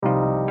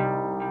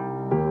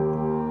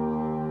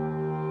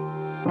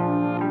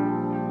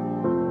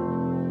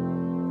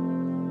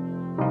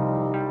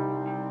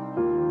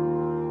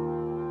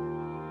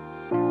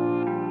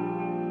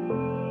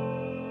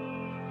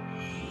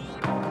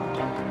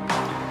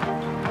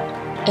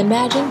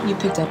Imagine you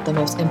picked up the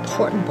most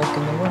important book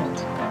in the world,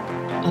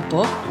 a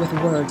book with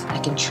words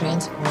that can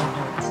transform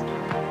hearts.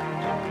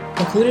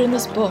 Included in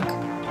this book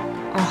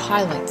are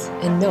highlights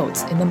and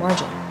notes in the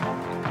margin.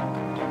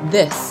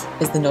 This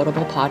is the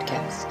Notable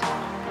Podcast,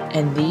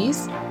 and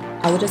these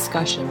are the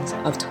discussions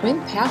of twin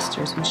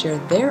pastors who share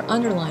their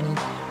underlining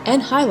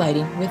and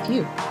highlighting with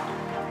you.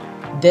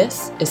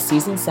 This is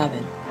Season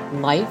 7,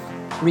 Life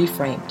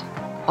Reframed,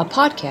 a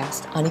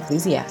podcast on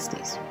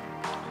Ecclesiastes.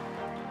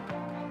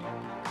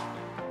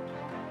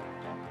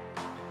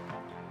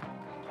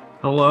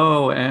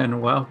 Hello and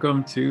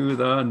welcome to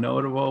the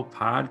Notable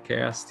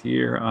Podcast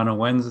here on a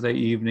Wednesday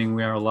evening.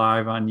 We are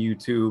live on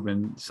YouTube,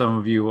 and some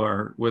of you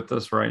are with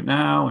us right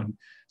now, and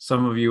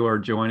some of you are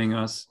joining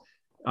us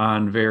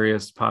on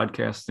various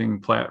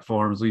podcasting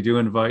platforms. We do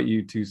invite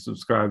you to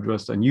subscribe to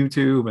us on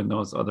YouTube and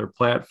those other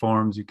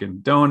platforms. You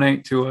can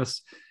donate to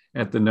us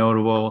at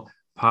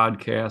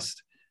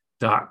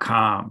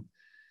thenotablepodcast.com.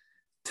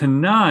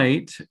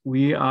 Tonight,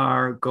 we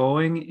are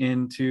going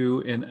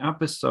into an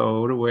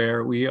episode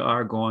where we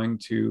are going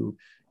to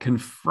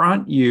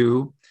confront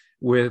you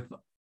with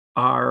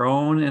our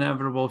own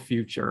inevitable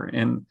future.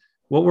 And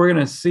what we're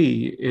going to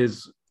see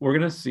is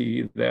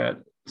that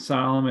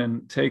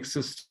Solomon takes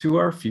us to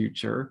our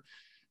future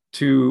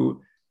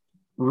to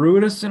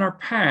root us in our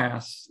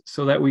past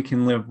so that we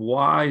can live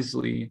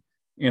wisely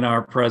in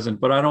our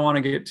present. But I don't want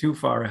to get too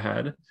far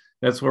ahead.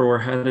 That's where we're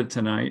headed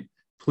tonight.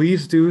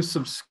 Please do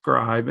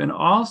subscribe, and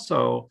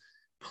also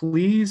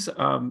please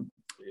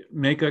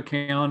make a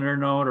calendar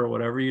note or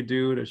whatever you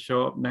do to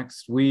show up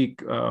next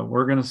week.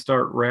 We're going to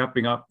start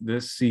wrapping up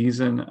this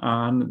season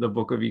on the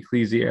book of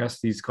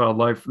Ecclesiastes called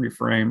Life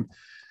Reframed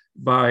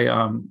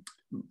by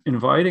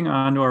inviting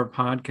onto our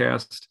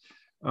podcast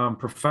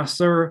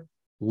Professor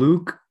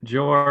Luke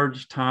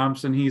George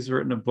Thompson. He's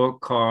written a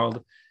book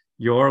called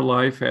Your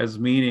Life Has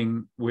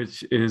Meaning,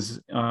 which is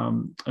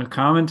a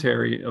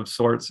commentary of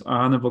sorts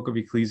on the book of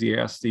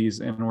Ecclesiastes,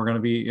 and we're going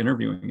to be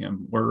interviewing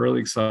him. We're really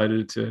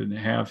excited to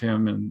have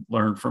him and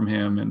learn from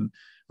him and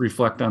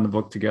reflect on the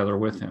book together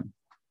with him.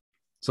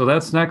 So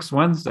that's next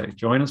Wednesday.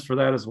 Join us for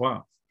that as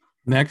well.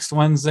 Next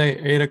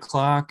Wednesday, 8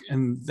 o'clock.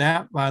 And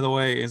that, by the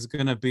way, is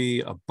going to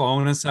be a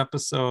bonus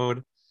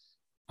episode.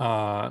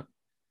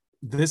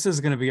 This is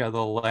going to be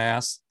the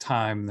last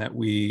time that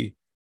we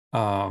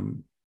are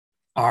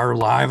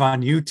live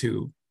on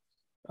YouTube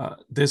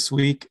this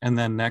week, and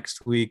then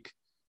next week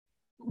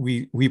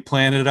we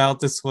planned it out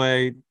this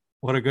way.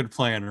 What a good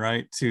plan,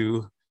 right?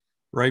 To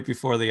right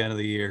before the end of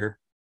the year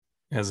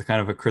as a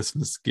kind of a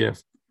Christmas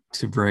gift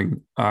to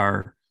bring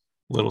our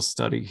little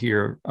study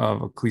here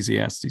of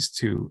Ecclesiastes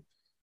to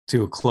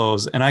a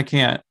close. And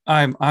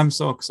I'm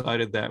so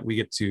excited that we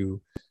get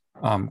to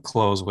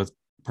close with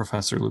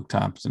Professor Luke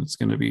Thompson. It's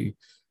going to be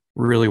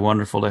really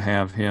wonderful to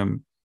have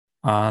him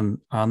on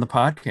the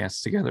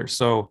podcast together.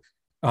 So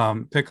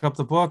pick up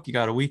the book. You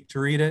got a week to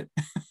read it.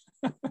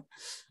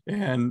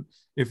 And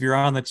if you're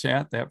on the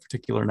chat that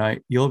particular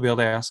night, you'll be able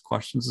to ask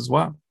questions as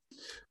well.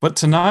 But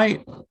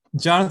tonight,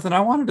 Jonathan,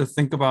 I wanted to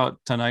think about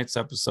tonight's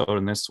episode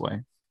in this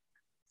way,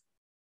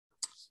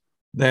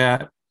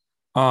 that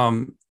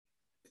I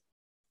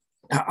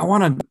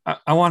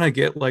want to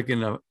get like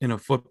in a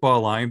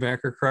football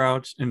linebacker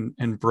crouch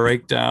and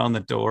break down the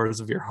doors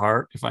of your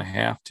heart if I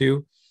have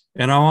to.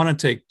 And I want to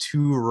take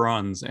 2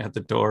 runs at the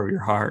door of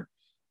your heart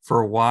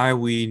for why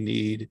we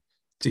need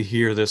to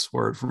hear this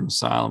word from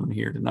Solomon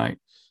here tonight.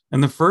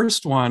 And the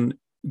first one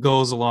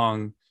goes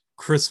along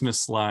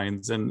Christmas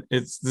lines. And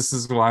this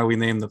is why we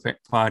named the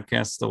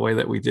podcast the way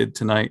that we did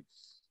tonight,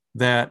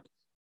 that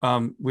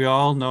we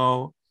all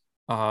know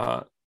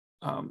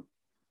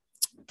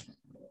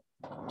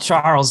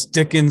Charles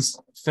Dickens'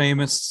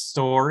 famous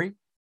story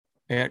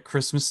at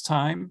Christmas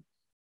time.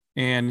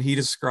 And he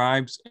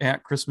describes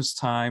at Christmas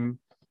time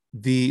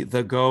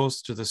the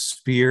ghost or the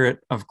spirit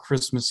of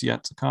Christmas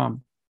yet to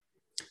come.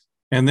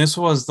 And this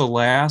was the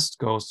last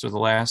ghost or the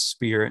last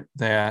spirit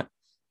that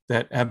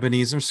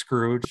Ebenezer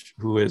Scrooge,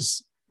 who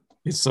is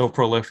so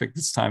prolific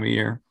this time of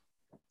year,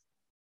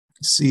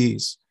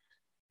 sees.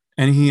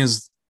 And he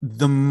is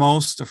the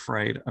most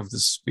afraid of the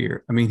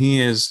spirit. I mean,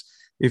 he is,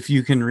 if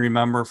you can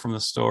remember from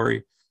the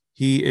story,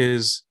 he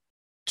is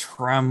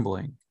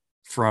trembling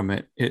from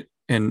it.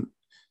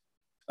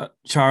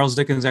 Charles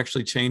Dickens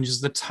actually changes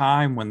the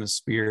time when the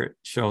spirit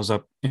shows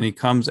up, and he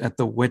comes at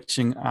the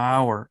witching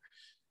hour,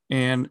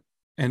 and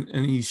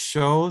he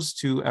shows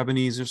to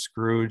Ebenezer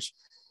Scrooge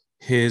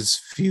his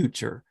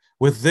future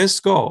with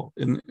this goal,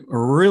 and a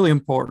really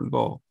important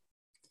goal.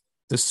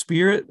 The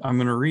spirit, I'm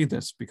going to read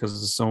this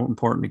because it's so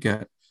important to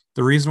get.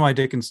 The reason why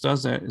Dickens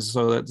does that is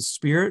so that the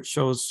spirit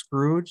shows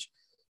Scrooge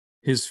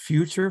his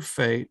future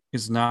fate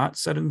is not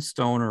set in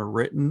stone or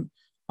written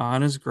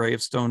on his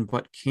gravestone,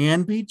 but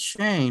can be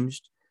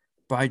changed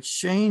by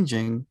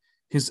changing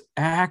his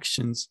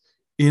actions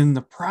in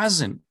the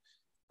present.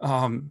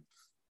 And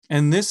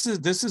this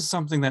is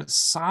something that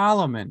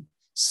Solomon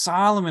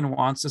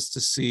wants us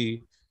to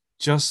see,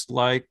 just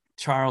like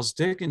Charles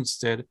Dickens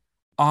did,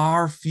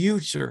 our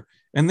future.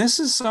 And this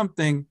is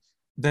something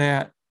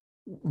that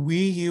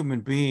we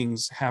human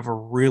beings have a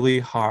really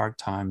hard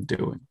time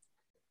doing.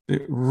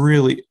 It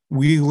really,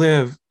 we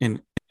live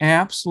in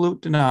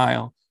absolute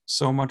denial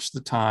so much of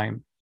the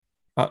time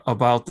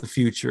about the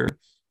future.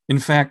 In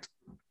fact,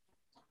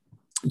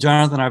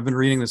 Jonathan, I've been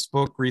reading this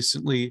book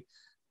recently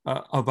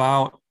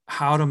about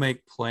how to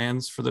make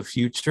plans for the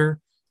future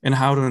and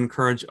how to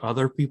encourage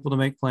other people to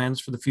make plans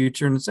for the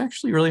future. And it's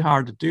actually really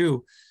hard to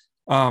do.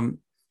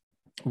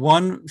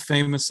 One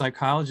famous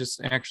psychologist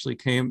actually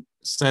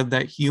said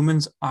that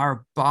humans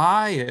are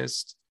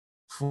biased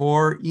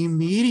for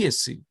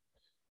immediacy.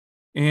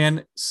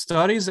 And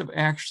studies have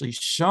actually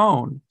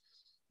shown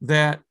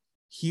that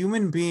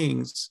human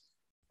beings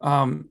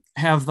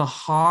have the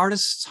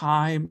hardest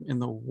time in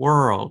the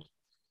world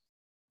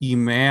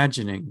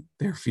imagining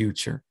their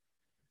future.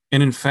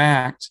 And in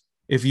fact,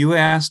 if you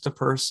asked a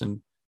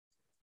person,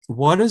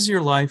 what is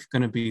your life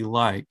going to be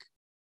like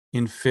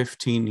in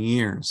 15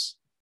 years?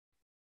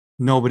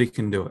 Nobody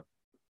can do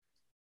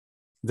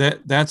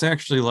it. That's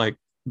actually, like,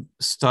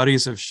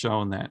 studies have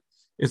shown that.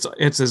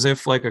 It's as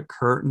if like a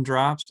curtain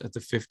drops at the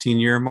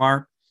 15-year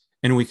mark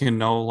and we can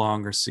no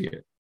longer see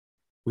it.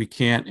 We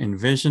can't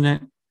envision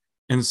it.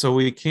 And so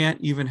we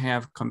can't even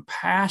have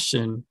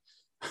compassion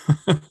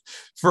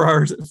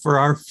for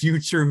our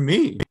future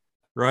me,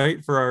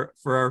 right? For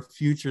our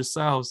future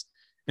selves.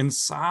 And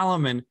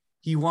Solomon,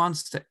 he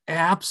wants to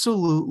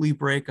absolutely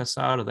break us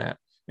out of that.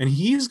 And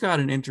he's got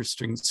an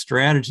interesting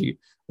strategy.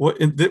 What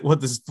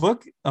this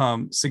book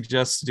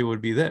suggests to do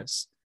would be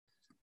this.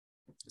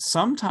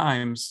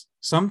 Sometimes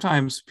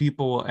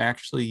people will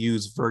actually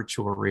use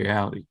virtual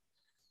reality.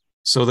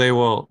 So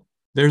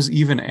there's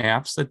even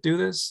apps that do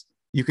this.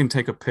 You can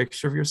take a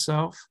picture of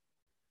yourself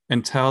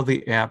and tell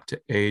the app to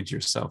age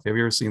yourself. Have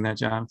you ever seen that,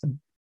 Jonathan?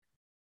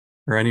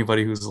 Or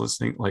anybody who's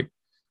listening, like,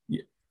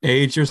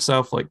 age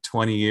yourself like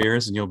 20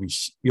 years and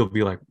you'll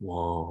be like,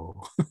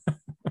 whoa.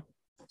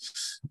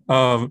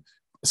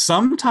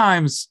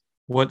 Sometimes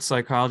what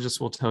psychologists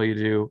will tell you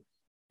to do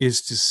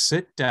is to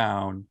sit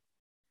down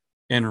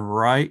and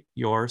write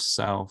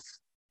yourself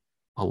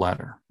a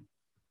letter.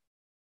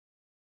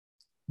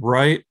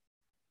 Write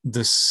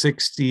the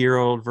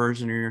 60-year-old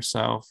version of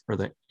yourself, or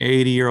the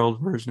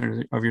 80-year-old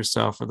version of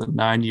yourself, or the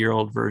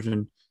 90-year-old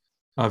version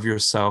of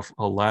yourself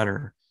a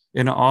letter.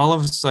 And all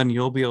of a sudden,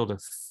 you'll be able to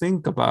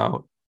think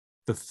about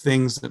the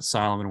things that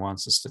Solomon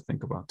wants us to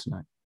think about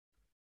tonight.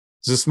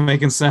 Is this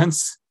making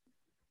sense?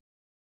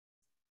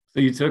 So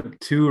you took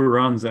 2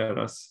 runs at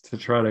us to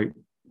try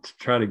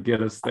to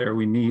get us there.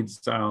 We need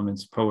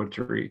Solomon's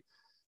poetry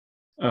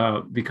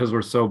because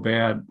we're so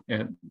bad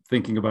at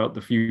thinking about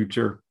the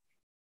future.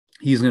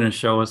 He's going to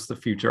show us the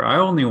future. I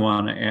only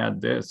want to add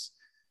this,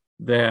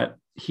 that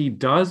he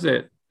does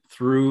it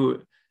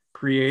through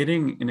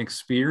creating an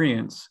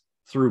experience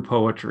through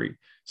poetry.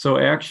 So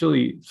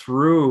actually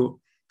through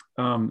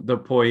the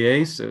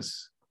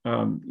poiesis,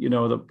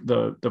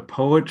 the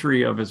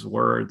poetry of his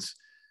words,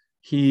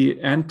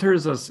 he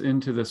enters us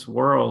into this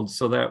world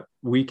so that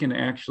we can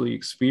actually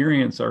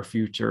experience our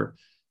future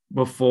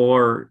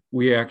before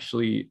we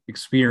actually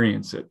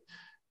experience it.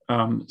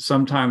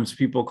 Sometimes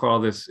people call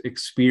this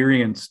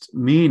experienced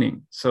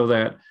meaning, so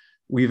that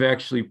we've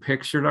actually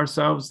pictured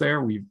ourselves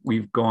there.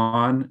 We've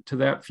gone to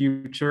that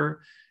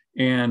future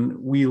and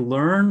we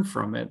learn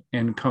from it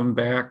and come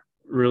back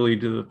really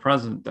to the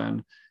present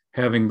then,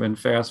 having been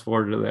fast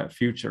forwarded to that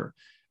future.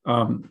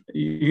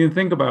 You can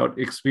think about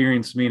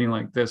experienced meaning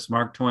like this.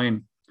 Mark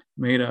Twain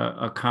made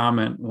a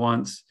comment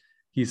once.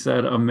 He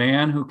said, "A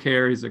man who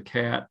carries a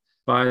cat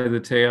by the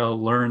tail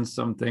learns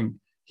something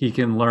he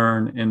can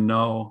learn in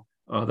no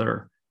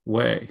other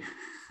way."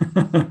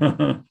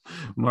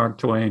 Mark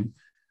Twain,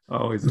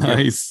 always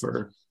nice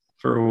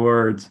for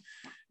words.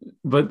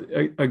 But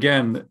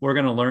again, we're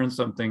going to learn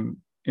something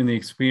in the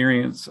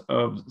experience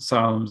of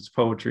Solomon's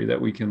poetry that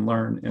we can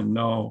learn in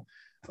no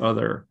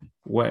other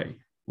way.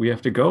 We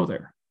have to go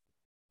there.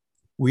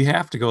 We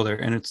have to go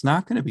there, and it's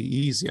not going to be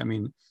easy. I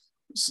mean,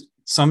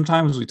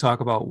 sometimes we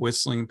talk about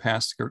whistling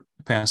past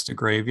a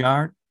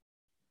graveyard.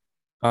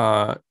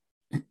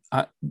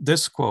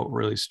 This quote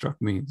really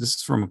struck me. This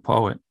is from a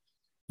poet.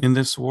 "In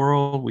this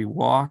world, we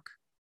walk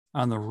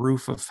on the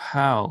roof of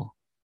hell,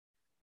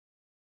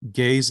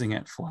 gazing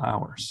at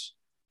flowers."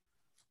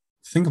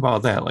 Think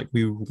about that. Like,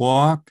 we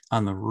walk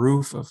on the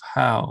roof of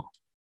hell,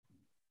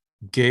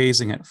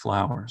 gazing at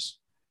flowers.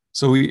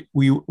 So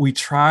we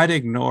try to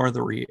ignore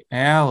the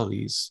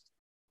realities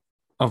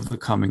of the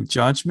coming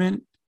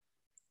judgment,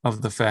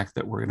 of the fact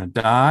that we're going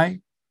to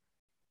die.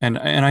 And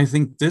I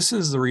think this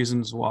is the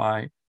reasons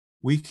why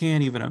we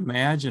can't even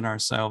imagine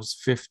ourselves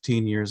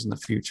 15 years in the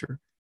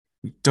future.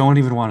 We don't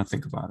even want to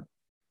think about it.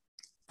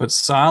 But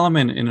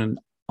Solomon, in an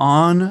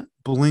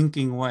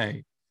unblinking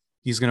way,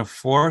 he's going to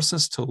force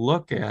us to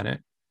look at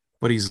it,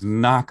 but he's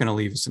not going to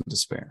leave us in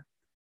despair.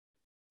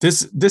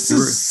 This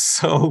is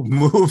so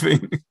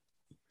moving.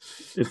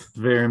 It's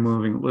very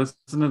moving.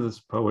 Listen to this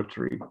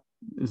poetry.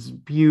 It's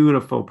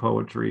beautiful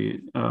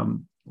poetry.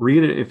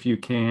 Read it if you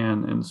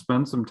can and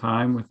spend some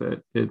time with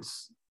it.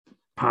 It's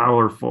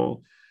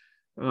powerful.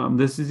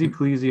 This is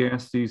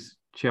Ecclesiastes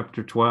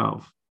chapter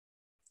 12.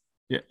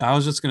 Yeah, I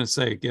was just going to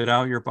say, get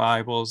out your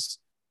Bibles.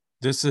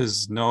 This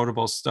is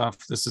notable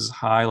stuff. This is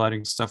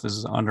highlighting stuff. This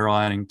is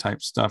underlining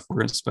type stuff. We're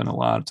going to spend a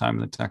lot of time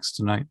in the text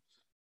tonight.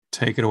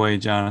 Take it away,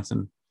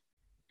 Jonathan.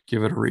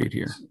 Give it a read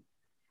here.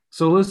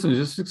 So listen,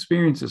 just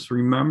experience this.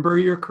 Remember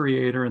your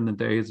Creator in the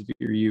days of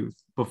your youth,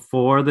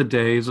 before the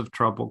days of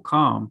trouble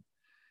come,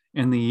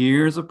 and the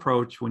years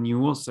approach when you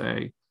will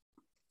say,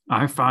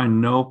 I find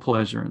no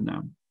pleasure in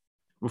them.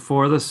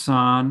 Before the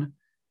sun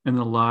and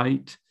the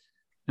light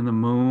and the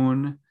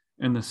moon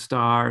and the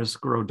stars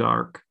grow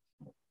dark,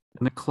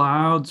 and the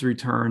clouds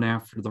return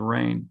after the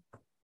rain,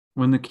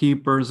 when the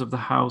keepers of the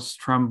house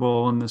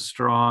tremble and the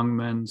strong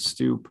men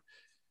stoop,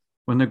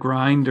 when the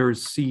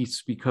grinders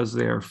cease because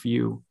they are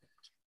few,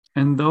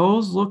 and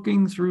those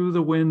looking through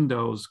the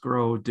windows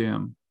grow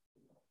dim,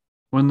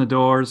 when the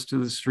doors to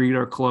the street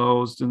are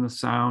closed and the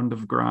sound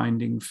of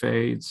grinding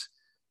fades,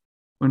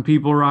 when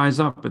people rise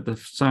up at the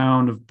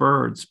sound of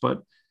birds,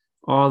 but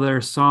all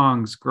their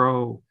songs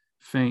grow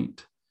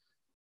faint,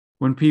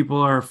 when people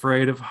are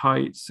afraid of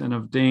heights and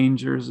of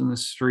dangers in the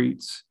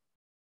streets,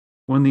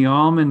 when the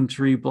almond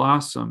tree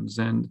blossoms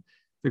and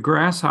the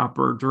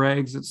grasshopper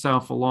drags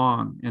itself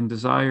along and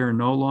desire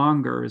no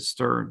longer is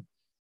stirred,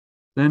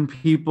 then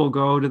people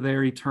go to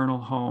their eternal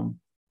home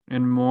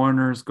and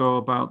mourners go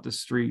about the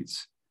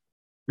streets.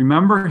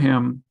 Remember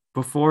him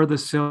before the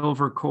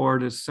silver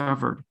cord is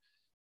severed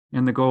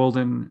and the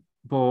golden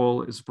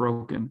bowl is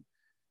broken,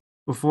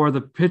 before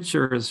the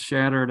pitcher is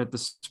shattered at the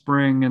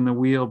spring and the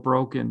wheel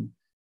broken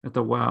at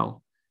the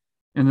well,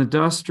 and the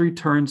dust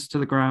returns to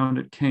the ground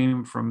it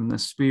came from, and the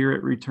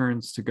spirit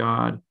returns to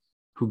God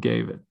who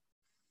gave it.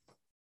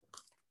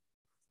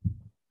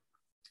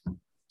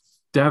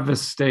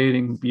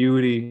 Devastating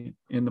beauty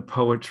in the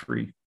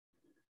poetry.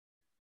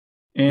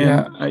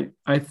 And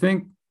I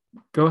think,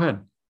 go ahead.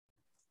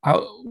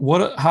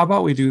 How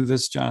about we do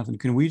this, Jonathan?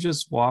 Can we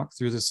just walk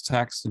through this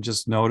text and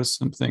just notice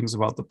some things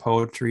about the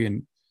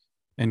poetry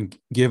and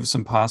give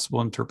some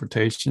possible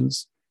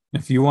interpretations?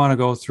 If you want to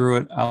go through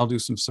it, I'll do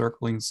some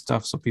circling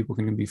stuff so people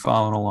can be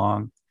following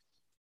along.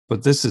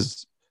 But this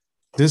is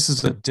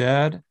a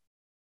dead,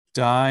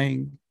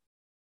 dying,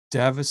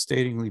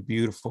 devastatingly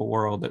beautiful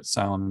world that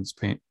Solomon's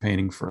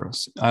painting for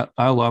us.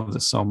 I love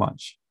this so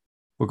much.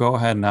 We'll go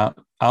ahead and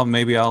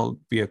I'll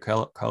be a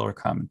color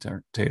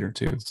commentator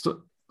too.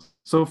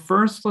 So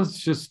first, let's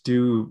just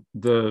do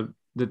the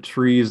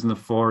trees and the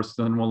forest,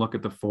 then we'll look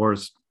at the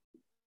forest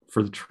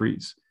for the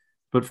trees.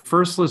 But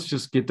first, let's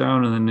just get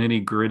down to the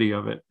nitty gritty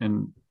of it,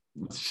 and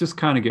let's just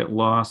kind of get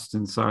lost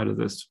inside of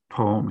this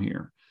poem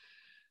here.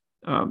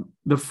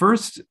 The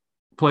first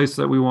place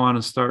that we want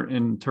to start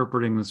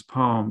interpreting this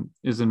poem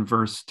is in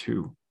verse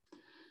 2.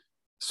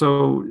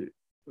 So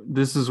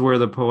this is where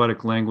the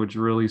poetic language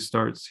really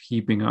starts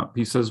heaping up.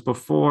 He says,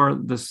 before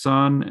the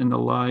sun and the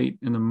light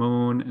and the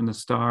moon and the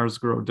stars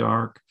grow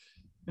dark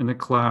and the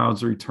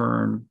clouds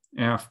return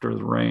after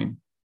the rain.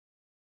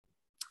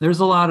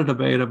 There's a lot of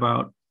debate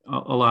about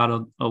a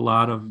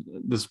lot of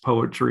this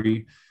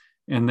poetry,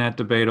 and that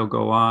debate will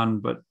go on,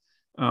 but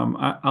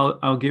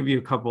I'll give you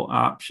a couple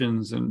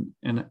options and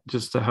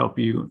just to help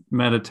you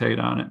meditate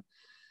on it.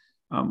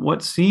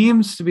 What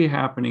seems to be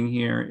happening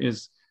here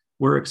is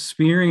we're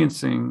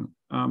experiencing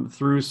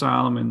through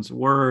Solomon's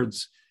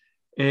words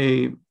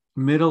a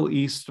Middle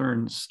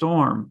Eastern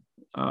storm.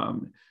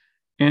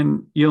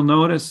 And you'll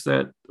notice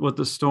that what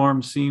the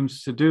storm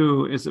seems to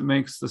do is it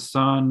makes the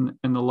sun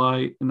and the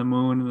light and the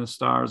moon and the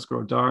stars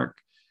grow dark.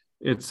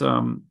 It's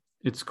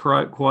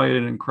quite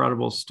an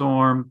incredible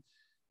storm.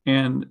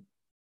 And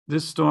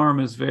this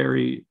storm is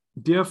very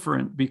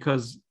different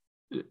because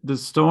the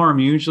storm,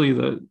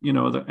 usually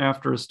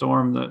after a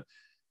storm,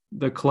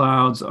 the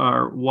clouds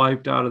are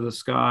wiped out of the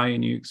sky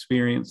and you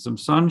experience some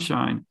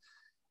sunshine.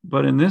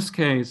 But in this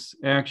case,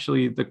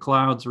 actually, the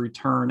clouds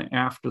return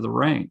after the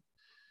rain,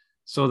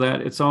 so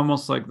that it's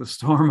almost like the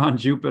storm on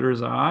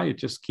Jupiter's eye. It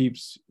just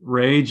keeps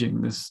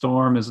raging. This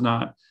storm is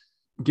not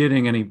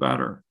getting any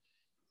better.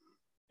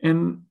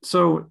 And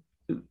so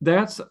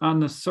that's on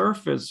the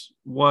surface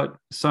what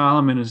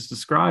Solomon is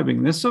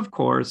describing. This, of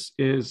course,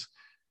 is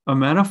a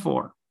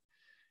metaphor.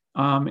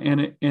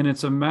 And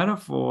it's a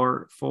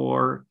metaphor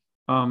for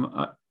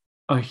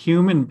a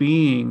human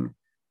being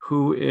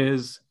who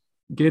is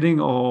getting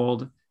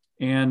old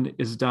and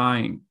is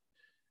dying.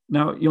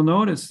 Now, you'll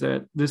notice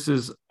that this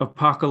is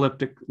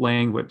apocalyptic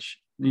language,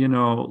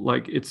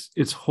 like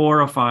it's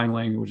horrifying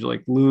language,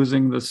 like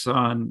losing the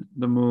sun,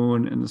 the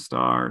moon, and the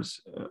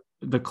stars,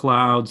 the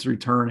clouds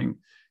returning.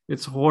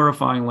 It's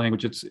horrifying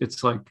language.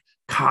 It's like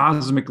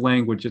cosmic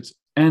language. It's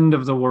end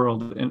of the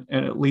world, and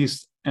at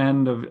least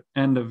end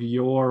of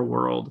your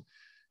world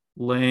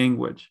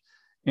language.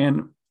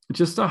 And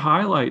just to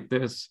highlight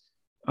this,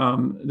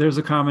 there's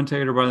a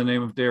commentator by the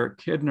name of Derek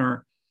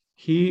Kidner.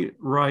 He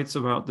writes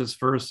about this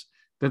verse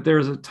that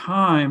there's a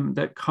time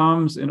that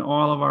comes in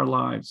all of our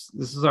lives.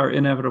 This is our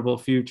inevitable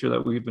future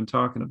that we've been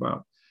talking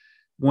about,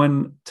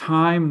 when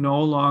time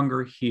no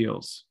longer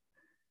heals,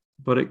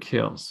 but it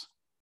kills.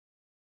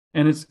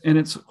 And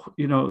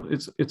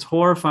it's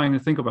horrifying to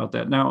think about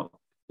that. Now,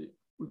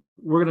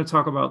 we're going to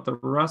talk about the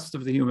rest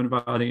of the human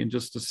body in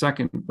just a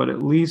second, but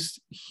at least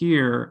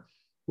here,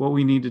 what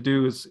we need to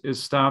do is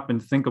stop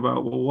and think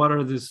about, well, what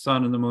are the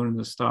sun and the moon and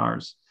the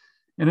stars?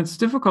 And it's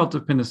difficult to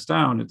pin this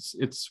down.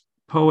 It's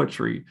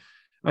poetry.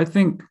 I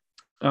think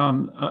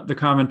the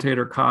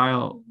commentator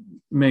Kyle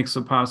makes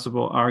a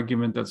possible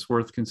argument that's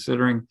worth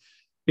considering.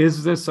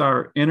 Is this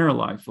our inner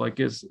life? Like,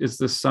 is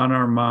the sun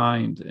our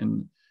mind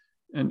and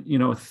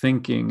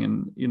thinking,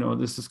 and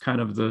this is kind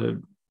of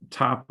the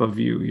top of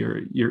you,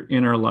 your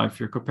inner life,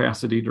 your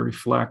capacity to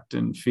reflect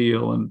and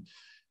feel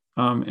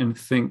and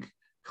think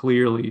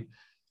clearly.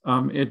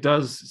 It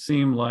does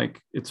seem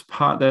like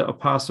that a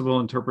possible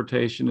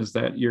interpretation is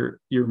that your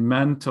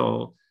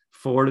mental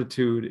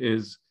fortitude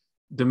is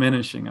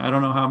diminishing. I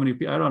don't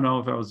know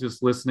if I was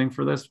just listening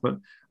for this, but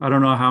I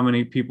don't know how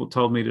many people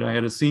told me that I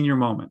had a senior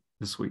moment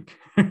this week.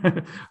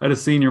 I had a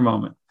senior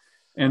moment,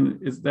 and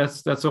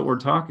that's what we're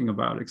talking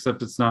about.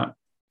 Except it's not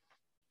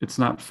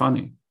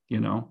funny.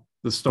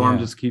 The storm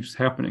just keeps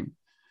happening.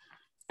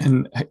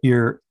 And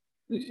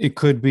it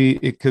could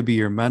be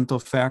your mental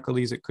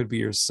faculties. It could be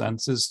your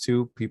senses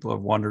too. People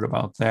have wondered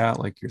about that.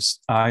 Like your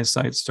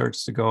eyesight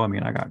starts to go. I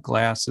mean, I got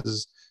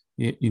glasses.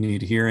 You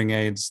need hearing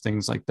aids,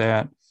 things like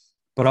that.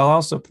 But I'll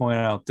also point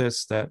out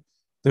that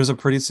there's a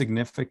pretty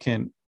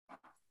significant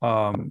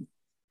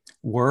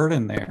word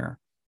in there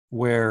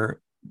where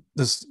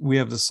we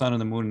have the sun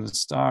and the moon and the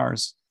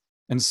stars,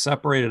 and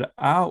separated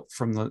out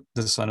from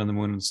the sun and the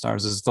moon and the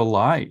stars is the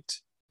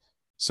light.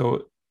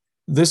 So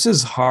this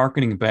is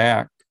hearkening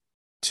back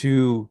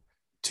to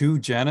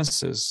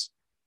Genesis,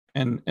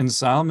 and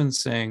Solomon's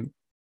saying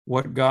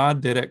what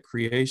God did at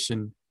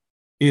creation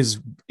is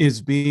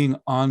being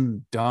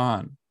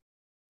undone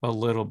a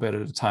little bit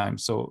at a time.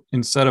 So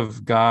instead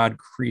of God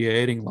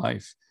creating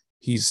life,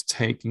 he's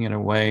taking it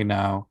away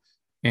now,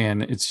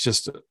 and it's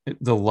just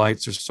the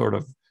lights are sort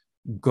of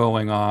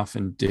going off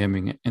and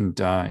dimming and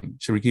dying.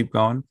 Should we keep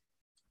going?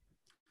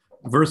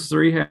 Verse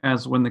 3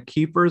 has, when the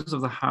keepers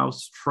of the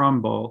house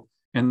tremble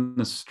and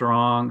the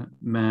strong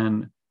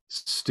men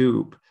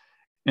stoop.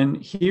 And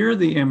here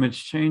the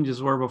image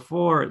changes, where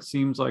before it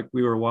seems like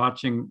we were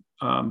watching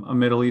a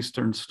Middle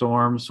Eastern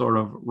storm sort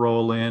of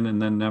roll in and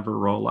then never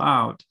roll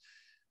out.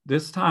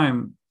 This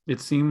time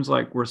it seems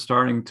like we're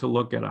starting to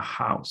look at a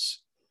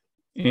house.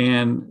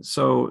 And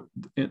so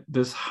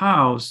this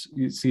house,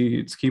 you see,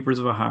 it's keepers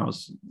of a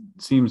house,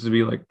 seems to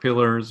be like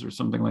pillars or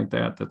something like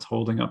that that's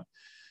holding up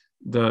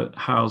the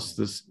house.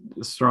 The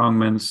strong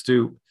men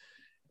stoop.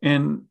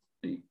 And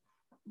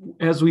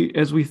as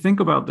we think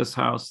about this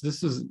house,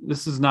 this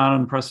is not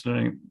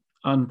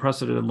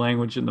unprecedented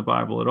language in the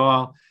Bible at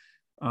all.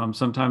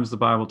 Sometimes the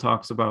Bible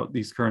talks about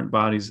these current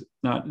bodies,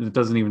 it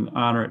doesn't even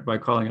honor it by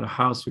calling it a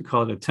house. We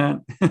call it a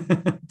tent.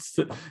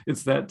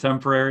 It's that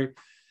temporary.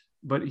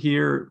 But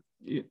here,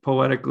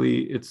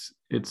 poetically, it's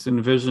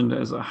envisioned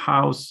as a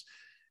house.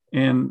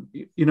 And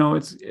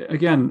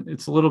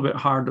it's a little bit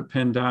hard to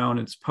pin down.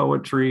 It's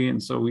poetry,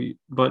 and so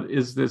but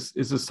is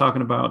this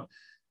talking about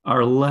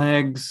our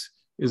legs?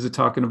 Is it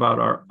talking about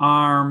our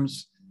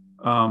arms?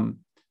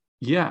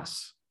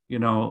 Yes,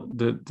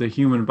 the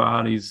human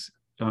body's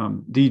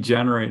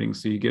degenerating,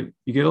 so you get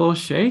a little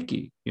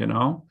shaky.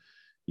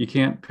 You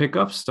can't pick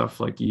up stuff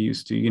like you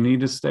used to. You need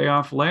to stay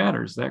off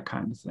ladders, that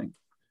kind of thing.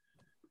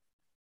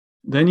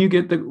 Then you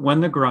get when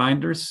the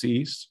grinders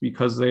cease,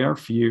 because they are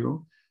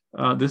few.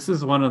 This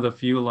is one of the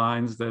few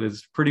lines that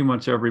is pretty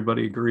much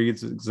everybody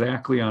agrees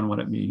exactly on what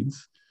it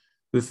means.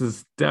 This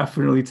is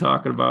definitely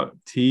talking about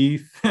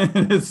teeth.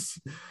 There's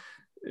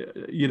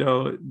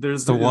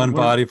the one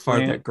body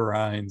part that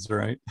grinds,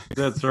 right?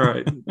 That's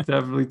right.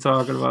 Definitely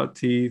talking about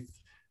teeth.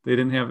 They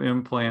didn't have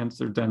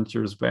implants or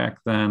dentures back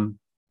then.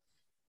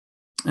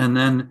 And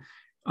then,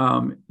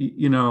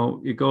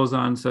 it goes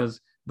on and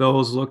says,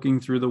 those looking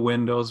through the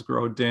windows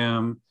grow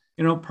dim.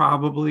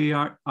 Probably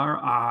our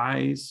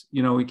eyes,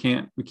 we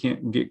can't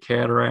get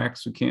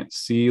cataracts. We can't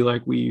see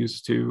like we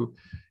used to.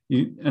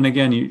 And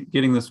again, you're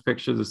getting this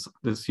picture,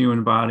 this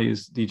human body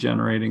is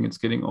degenerating. It's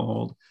getting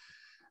old.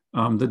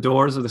 The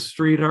doors of the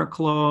street are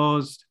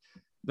closed.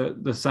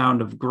 The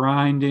sound of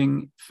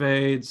grinding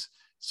fades.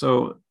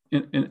 So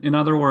in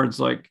other words,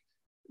 like,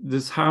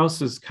 this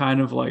house is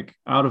kind of like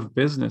out of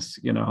business,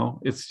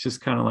 it's just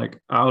kind of like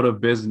out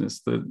of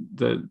business.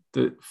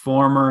 The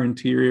former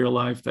interior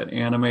life that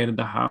animated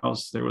the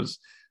house, there was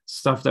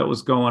stuff that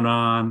was going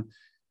on.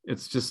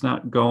 It's just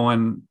not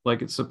going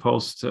like it's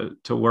supposed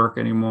to work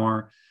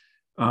anymore.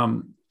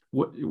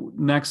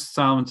 Next,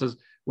 Solomon says,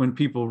 when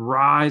people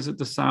rise at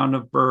the sound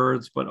of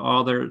birds, but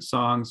all their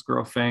songs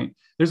grow faint.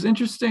 There's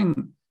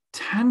interesting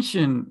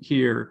tension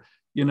here,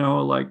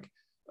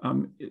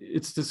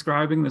 it's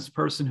describing this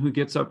person who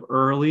gets up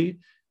early.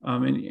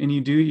 And you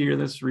do hear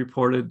this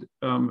reported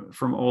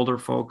from older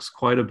folks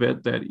quite a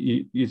bit, that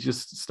you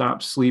just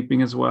stop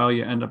sleeping as well.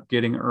 You end up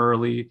getting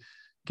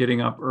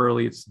up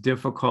early. It's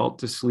difficult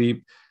to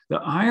sleep.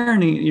 The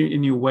irony,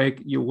 and you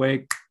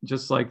wake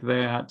just like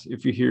that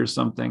if you hear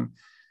something.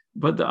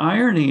 But the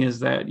irony is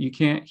that you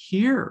can't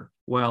hear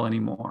well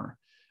anymore.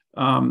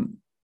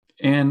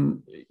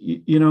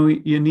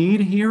 you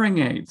need hearing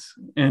aids.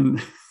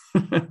 And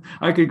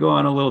I could go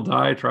on a little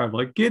diatribe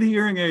like, get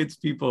hearing aids,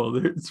 people.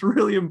 It's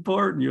really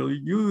important.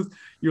 You'll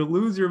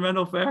lose your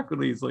mental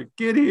faculties. Like,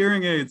 get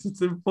hearing aids.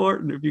 It's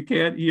important if you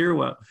can't hear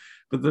well.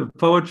 But the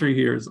poetry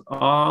here is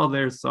all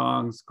their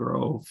songs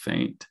grow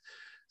faint.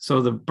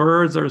 So the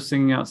birds are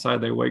singing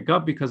outside. They wake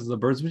up because of the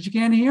birds, but you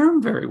can't hear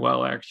them very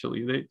well,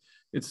 actually.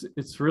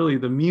 It's really,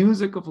 the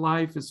music of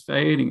life is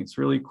fading. It's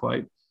really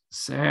quite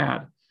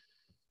sad.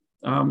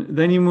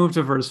 Then you move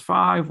to verse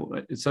 5.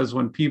 It says,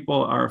 when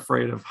people are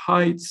afraid of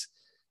heights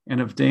and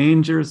of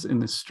dangers in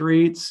the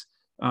streets,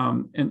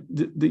 again,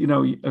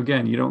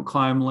 you don't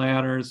climb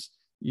ladders.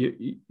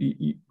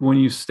 When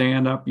you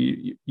stand up,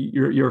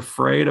 you're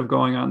afraid of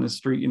going on the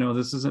street.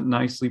 This isn't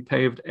nicely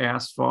paved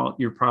asphalt.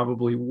 You're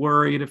probably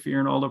worried if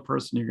you're an older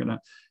person,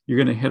 you're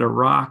gonna hit a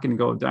rock and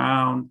go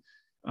down.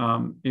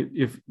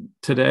 If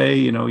today,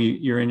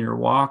 you're in your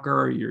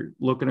walker, you're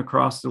looking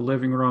across the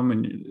living room,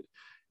 and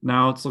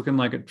now it's looking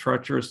like a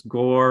treacherous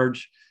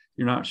gorge.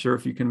 You're not sure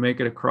if you can make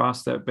it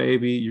across that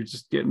baby. You're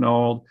just getting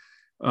old.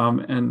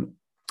 Then,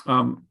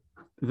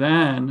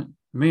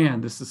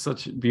 man, this is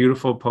such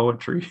beautiful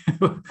poetry.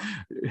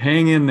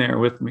 Hang in there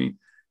with me.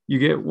 You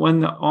get,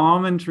 when the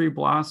almond tree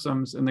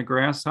blossoms and the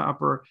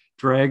grasshopper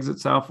drags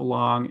itself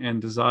along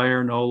and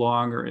desire no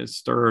longer is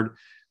stirred.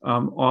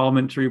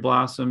 Almond tree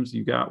blossoms,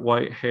 you got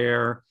white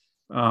hair.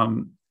 I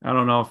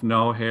don't know if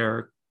no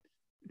hair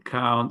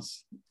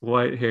counts.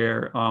 White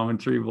hair, almond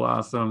tree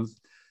blossoms.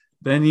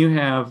 Then you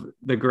have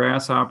the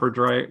grasshopper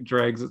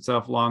drags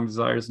itself along,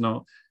 desires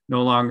no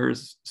longer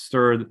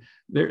stirred.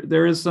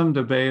 There is some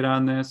debate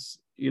on this,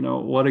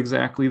 what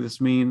exactly this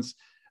means.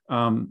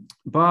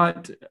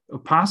 But a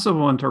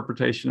possible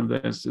interpretation of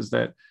this is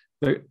that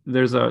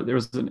there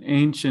was an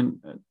ancient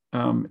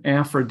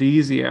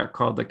aphrodisiac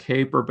called the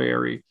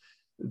caperberry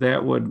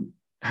that would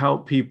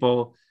help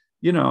people,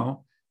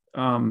 and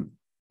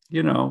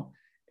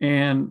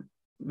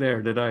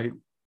there, did I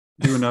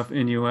do enough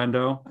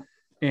innuendo?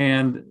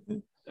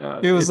 And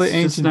it was the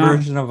ancient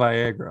version of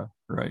Viagra,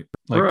 right?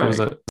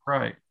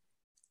 Right.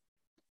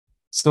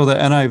 So the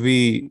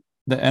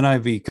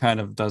NIV kind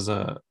of does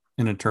an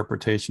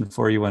interpretation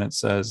for you when it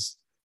says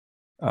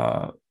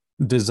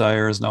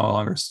desire is no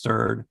longer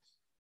stirred.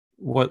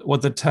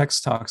 What the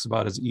text talks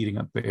about is eating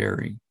a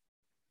berry,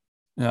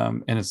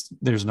 and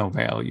there's no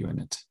value in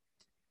it.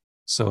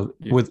 So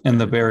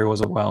the berry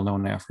was a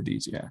well-known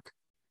aphrodisiac.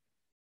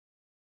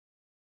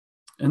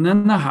 And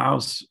then the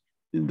house,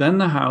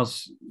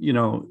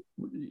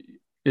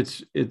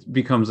 it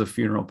becomes a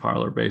funeral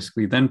parlor,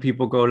 basically. Then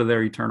people go to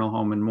their eternal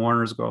home and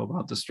mourners go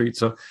about the street.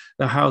 So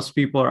the house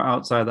people are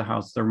outside the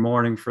house. They're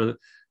mourning for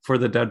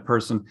the dead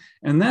person.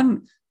 And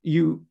then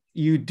you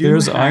do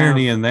there's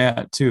irony in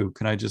that too.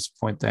 Can I just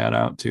point that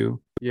out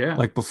too? Yeah.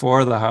 Like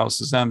before, the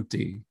house is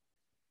empty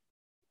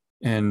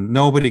and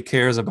nobody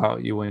cares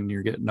about you when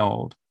you're getting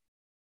old.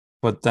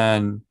 But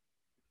then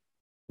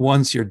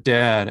once you're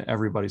dead,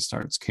 everybody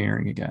starts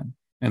caring again.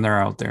 And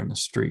they're out there in the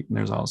street and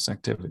there's all this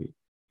activity,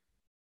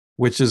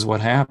 which is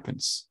what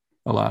happens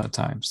a lot of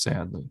times,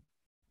 sadly.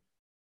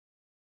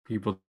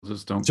 People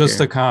just don't care. Just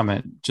a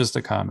comment.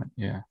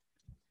 Yeah.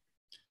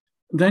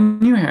 Then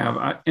you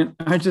have,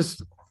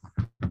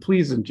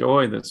 please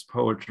enjoy this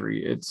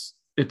poetry. It's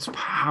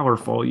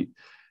powerful.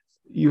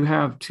 You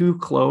have two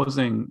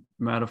closing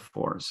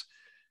metaphors.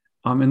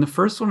 And the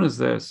first one is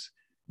this: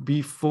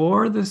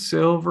 before the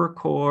silver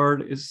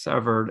cord is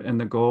severed and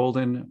the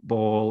golden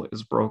bowl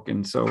is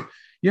broken. So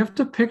you have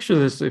to picture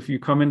this. If you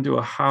come into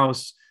a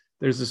house,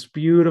 there's this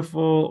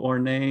beautiful,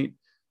 ornate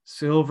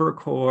silver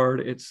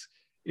cord.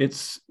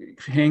 It's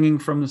hanging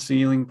from the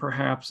ceiling,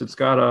 perhaps. It's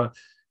got a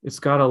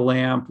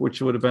lamp,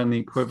 which would have been the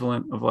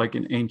equivalent of like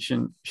an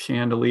ancient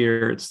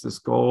chandelier. It's this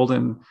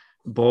golden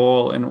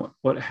bowl. And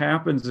what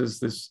happens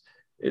is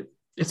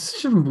it's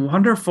such a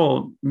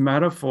wonderful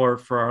metaphor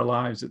for our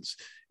lives.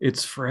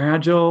 It's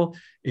fragile,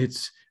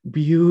 it's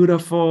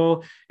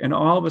beautiful, and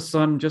all of a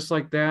sudden, just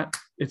like that,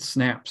 it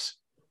snaps.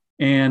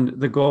 And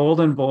the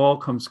golden bowl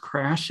comes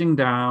crashing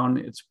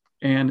down,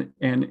 and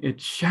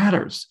it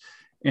shatters.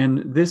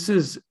 And this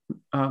is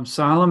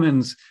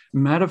Solomon's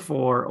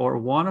metaphor, or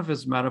one of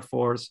his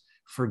metaphors,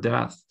 for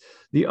death.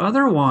 The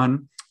other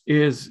one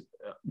is,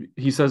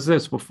 he says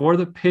this: before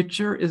the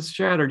pitcher is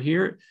shattered,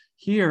 here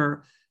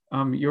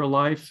our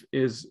lives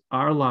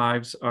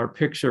are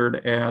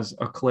pictured as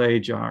a clay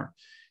jar.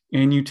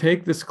 And you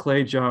take this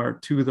clay jar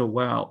to the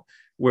well,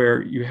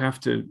 where you have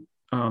to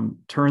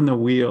turn the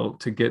wheel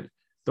to get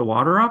the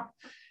water up.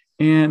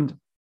 And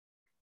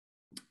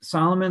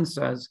Solomon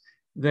says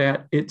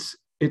that it's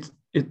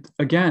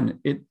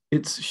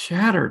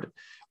shattered.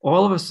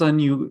 All of a sudden,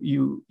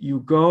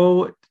 you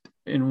go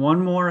in one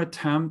more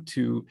attempt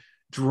to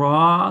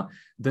draw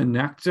the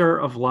nectar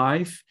of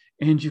life,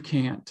 and you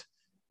can't.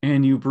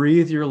 And you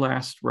breathe your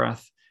last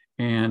breath,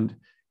 and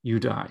you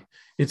die.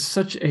 It's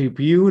such a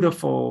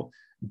beautiful,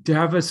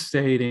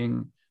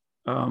 devastating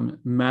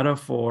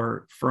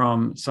metaphor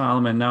from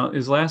Solomon. Now,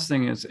 his last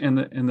thing is, and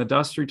the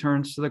dust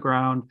returns to the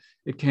ground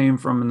it came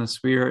from, and the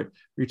spirit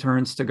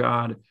returns to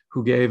God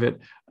who gave it.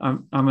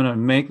 I'm going to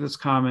make this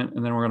comment,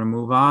 and then we're going to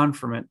move on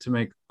from it to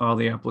make all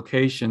the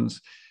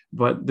applications.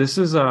 But this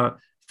is a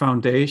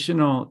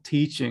foundational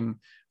teaching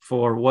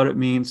for what it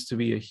means to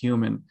be a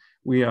human.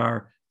 We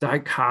are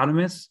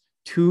dichotomous,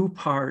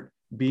 two-part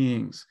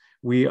beings.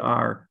 We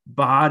are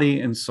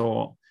body and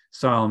soul,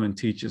 Solomon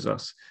teaches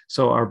us.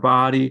 So our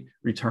body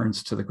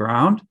returns to the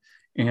ground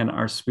and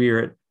our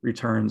spirit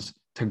returns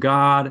to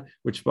God,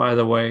 which, by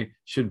the way,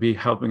 should be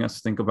helping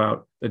us think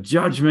about the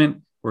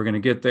judgment. We're going to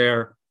get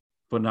there,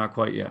 but not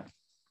quite yet.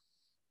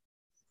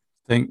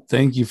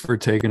 Thank you for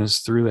taking us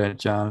through that,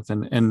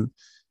 Jonathan. And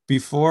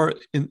before,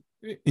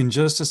 in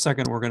just a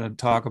second, we're going to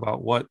talk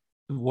about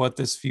what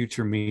this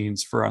future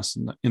means for us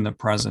in the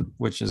present,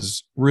 which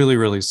is really,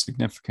 really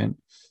significant.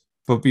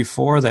 But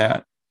before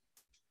that,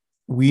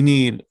 we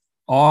need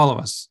all of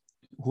us,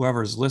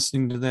 whoever's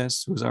listening to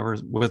this,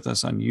 whoever's with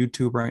us on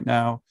YouTube right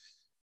now,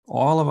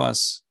 all of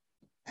us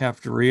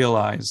have to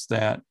realize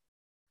that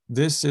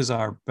this is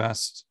our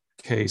best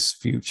case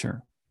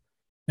future.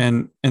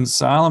 And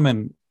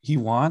Solomon, he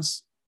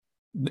wants,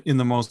 in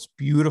the most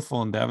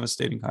beautiful and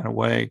devastating kind of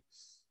way,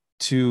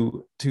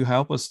 to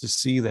help us to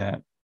see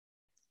that.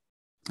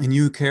 And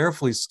you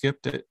carefully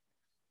skipped it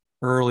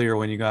earlier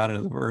when you got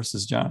into the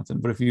verses, Jonathan.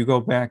 But if you go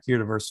back here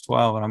to verse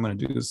 12, and I'm going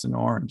to do this in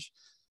orange,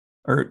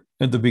 or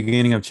at the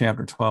beginning of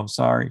chapter 12,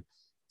 sorry,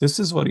 this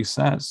is what he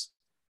says.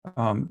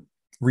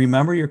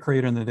 Remember your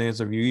creator in the days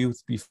of your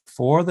youth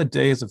before the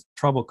days of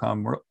trouble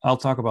come. I'll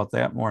talk about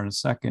that more in a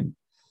second.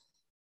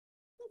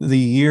 The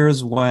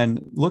years when,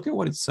 look at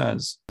what it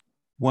says,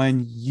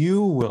 when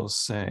you will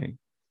say,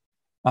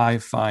 I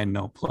find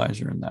no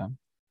pleasure in them.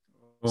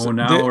 Oh, so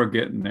now we're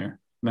getting there.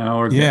 Now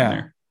we're getting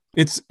there.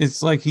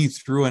 It's like he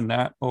threw a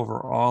net over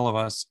all of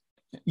us.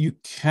 You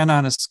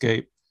cannot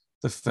escape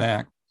the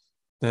fact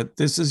that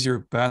this is your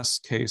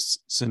best case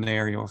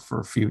scenario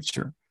for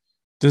future.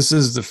 This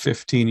is the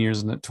 15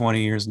 years and the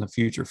 20 years in the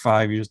future,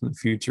 5 years in the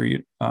future,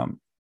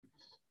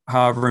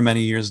 however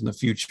many years in the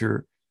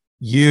future,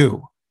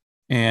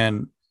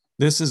 and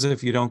this is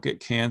if you don't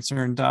get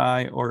cancer and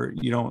die, or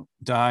you don't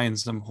die in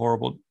some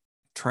horrible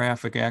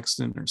traffic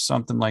accident or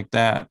something like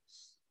that.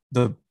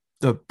 The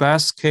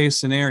best case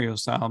scenario,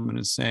 Solomon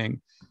is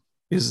saying,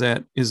 is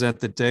that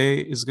the day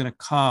is going to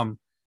come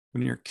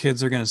when your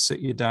kids are going to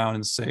sit you down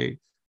and say,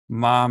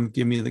 Mom,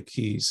 give me the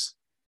keys.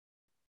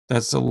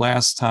 That's the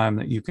last time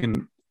that you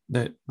can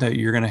that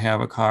you're going to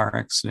have a car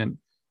accident.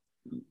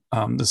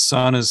 The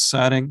sun is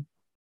setting.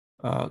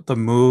 The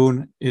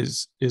moon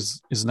is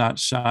not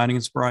shining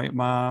its bright,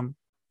 Mom.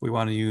 We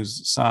want to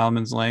use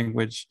Solomon's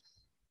language.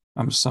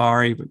 I'm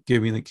sorry, but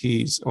give me the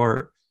keys.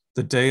 Or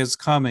the day is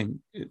coming,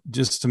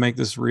 just to make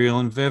this real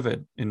and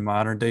vivid in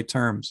modern day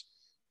terms,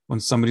 when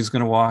somebody's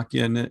going to walk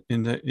into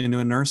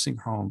a nursing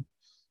home,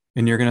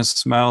 and you're going to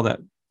smell that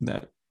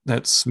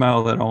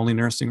smell that only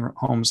nursing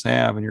homes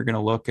have, and you're going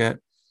to look at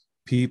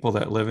people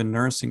that live in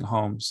nursing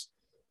homes,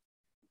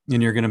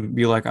 and you're going to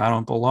be like, I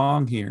don't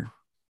belong here.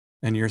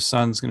 And your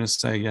son's going to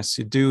say, yes,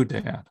 you do,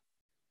 Dad.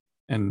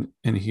 And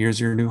here's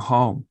your new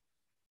home.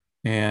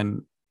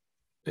 And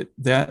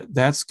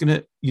that's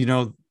going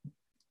to,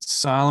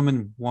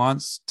 Solomon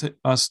wants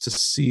us to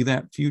see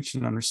that future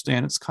and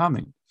understand it's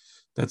coming.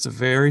 That's a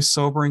very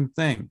sobering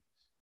thing,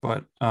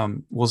 but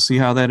we'll see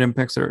how that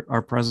impacts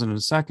our present in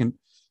a second.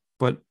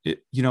 But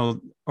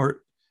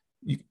or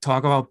you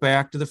talk about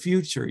Back to the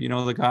Future,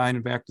 the guy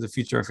in Back to the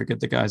Future, I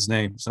forget the guy's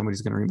name.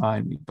 Somebody's going to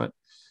remind me, but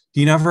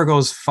he never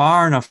goes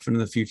far enough into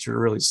the future to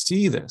really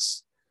see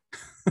this.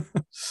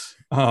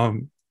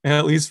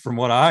 At least from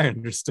what I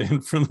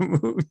understand from the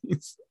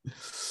movies.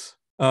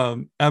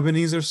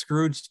 Ebenezer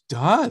Scrooge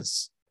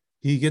does.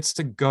 He gets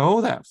to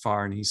go that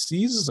far, and he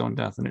sees his own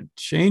death, and it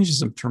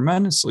changes him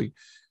tremendously.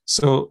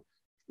 So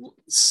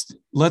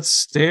let's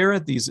stare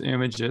at these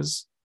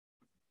images,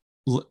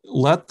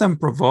 let them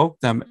provoke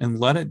them, and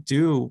let it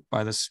do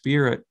by the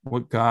Spirit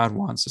what God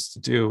wants us to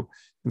do,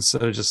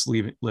 instead of just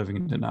living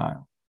in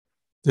denial.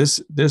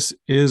 This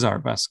is our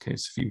best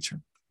case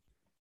future.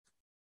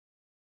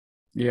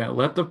 Yeah,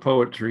 let the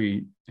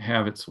poetry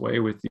have its way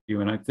with you.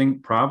 And I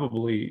think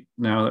probably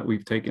now that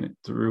we've taken it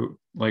through,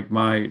 like,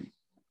 my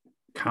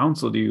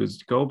counsel to you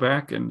is go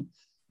back and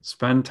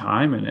spend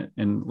time in it,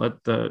 and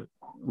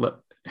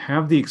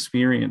have the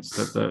experience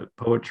that the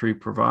poetry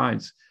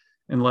provides,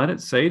 and let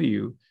it say to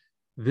you,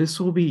 this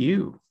will be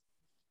you.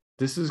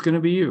 This is going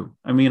to be you.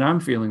 I mean, I'm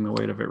feeling the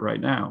weight of it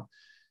right now,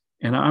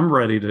 and I'm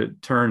ready to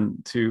turn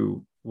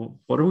to, well,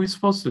 what are we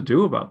supposed to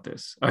do about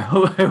this? I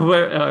hope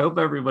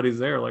everybody's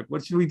there. Like,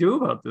 what should we do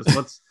about this?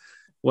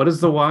 What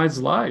is the wise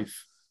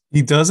life?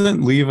 He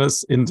doesn't leave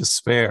us in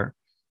despair,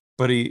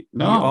 but he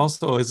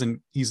also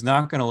isn't. He's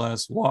not going to let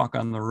us walk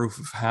on the roof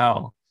of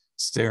hell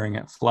staring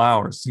at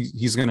flowers.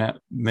 He's going to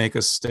make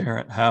us stare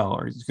at hell,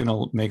 or he's going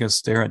to make us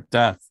stare at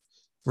death,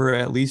 for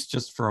at least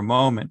just for a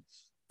moment.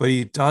 But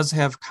he does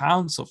have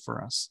counsel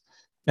for us,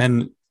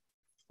 and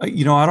I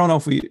don't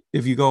know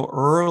if you go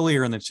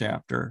earlier in the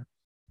chapter,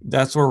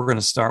 that's where we're going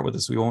to start with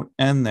this. We won't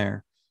end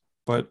there.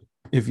 But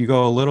if you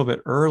go a little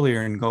bit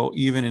earlier and go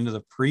even into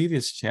the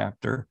previous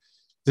chapter,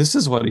 this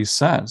is what he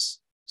says.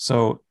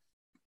 So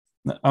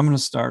I'm going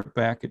to start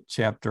back at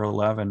chapter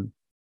 11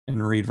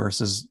 and read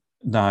verses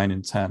 9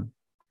 and 10.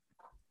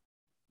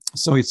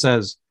 So he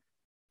says,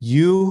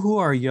 "You who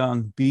are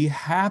young, be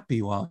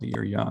happy while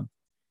you're young,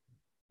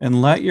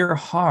 and let your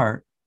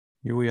heart,"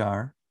 here we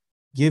are,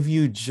 "give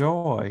you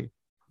joy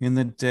in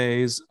the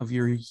days of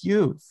your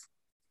youth.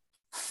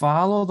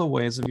 Follow the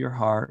ways of your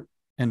heart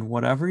and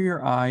whatever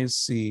your eyes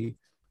see,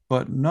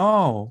 but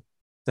know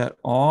that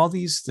all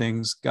these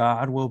things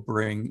God will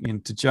bring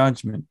into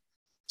judgment.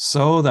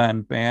 So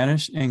then,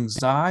 banish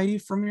anxiety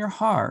from your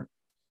heart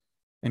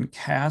and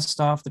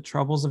cast off the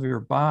troubles of your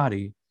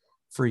body,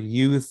 for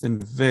youth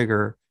and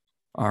vigor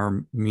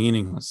are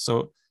meaningless."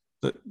 So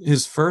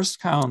his first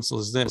counsel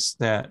is this,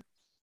 that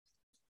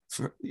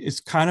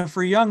it's kind of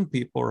for young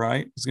people,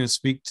 right? He's going to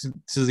speak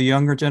to the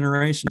younger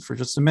generation for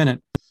just a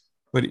minute,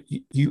 but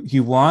he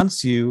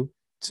wants you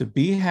to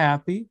be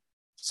happy.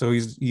 So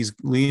he's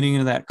leaning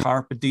into that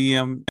carpe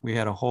diem. We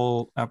had a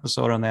whole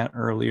episode on that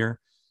earlier.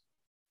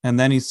 And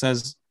then he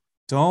says,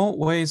 don't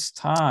waste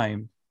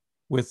time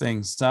with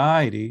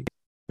anxiety.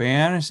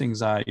 Banish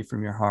anxiety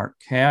from your heart.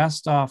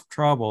 Cast off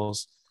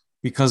troubles,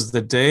 because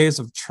the days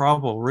of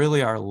trouble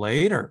really are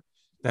later.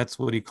 That's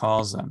what he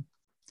calls them.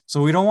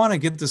 So we don't want to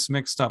get this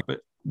mixed up.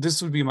 But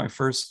this would be my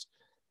first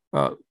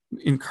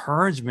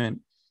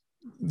encouragement.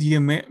 The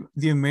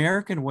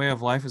American way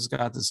of life has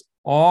got this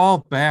all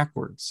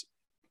backwards,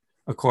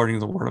 according to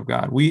the Word of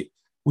God.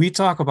 We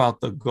talk about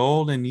the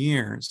golden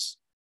years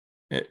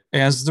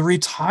as the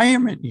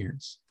retirement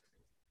years,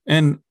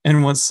 and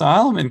what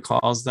Solomon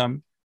calls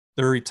them,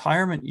 the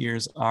retirement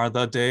years, are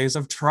the days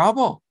of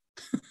trouble.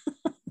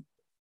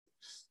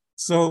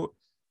 So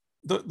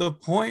the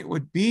point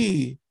would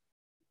be,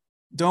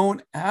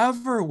 don't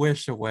ever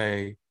wish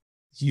away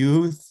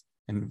youth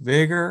and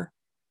vigor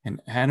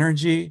and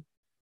energy.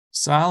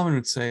 Solomon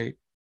would say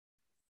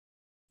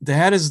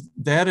that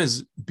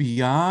is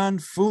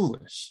beyond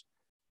foolish,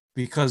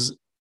 because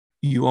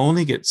you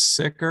only get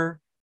sicker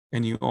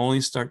and you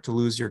only start to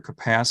lose your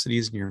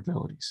capacities and your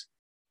abilities.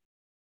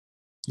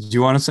 Do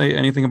you want to say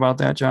anything about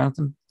that,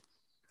 Jonathan?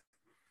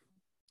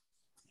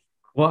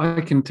 Well,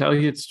 I can tell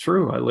you it's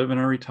true. I live in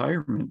a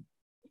retirement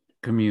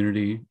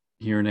community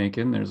here in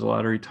Aiken. There's a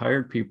lot of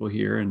retired people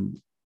here, and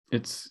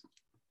it's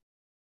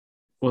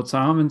what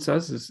Solomon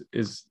says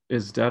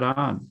is dead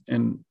on.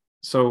 And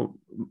so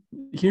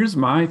here's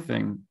my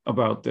thing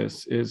about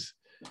this is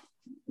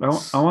I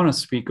want to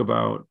speak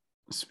about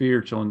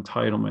spiritual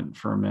entitlement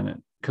for a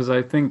minute, because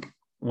I think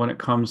when it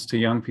comes to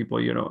young people,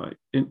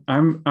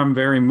 I'm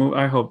very moved.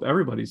 I hope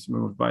everybody's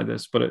moved by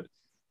this, but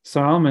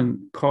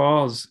Solomon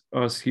calls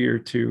us here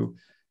to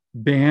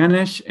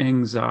banish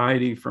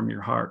anxiety from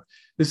your heart.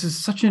 This is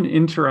such an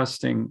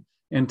interesting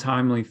and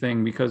timely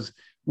thing, because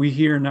we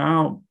hear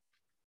now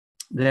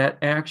that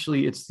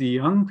actually it's the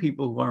young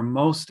people who are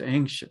most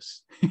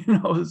anxious.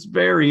 It's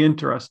very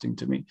interesting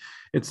to me.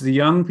 It's the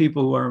young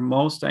people who are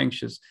most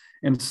anxious.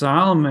 And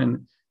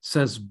Solomon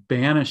says,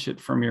 banish it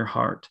from your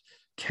heart.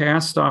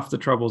 Cast off the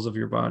troubles of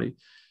your body.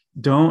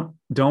 Don't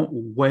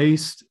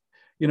waste,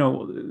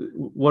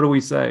 what do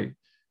we say?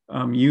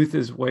 Youth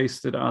is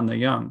wasted on the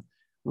young.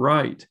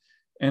 Right.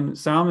 And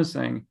Solomon is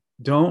saying,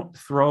 don't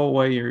throw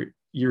away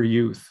your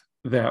youth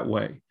that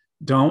way.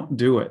 Don't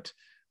do it.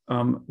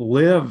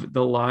 Live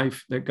the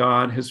life that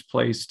God has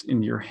placed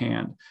in your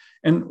hand.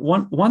 And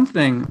one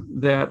thing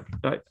that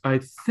I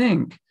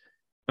think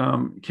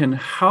can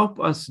help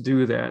us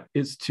do that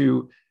is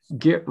to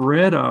get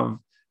rid of,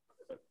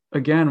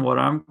 again, what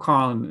I'm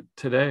calling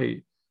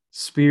today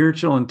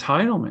spiritual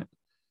entitlement.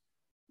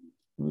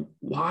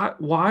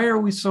 Why are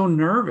we so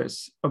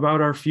nervous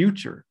about our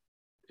future?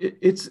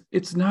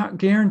 It's not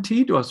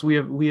guaranteed to us. We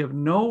have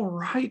no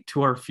right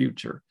to our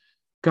future.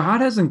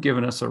 God hasn't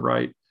given us a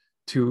right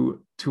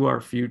to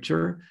our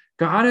future.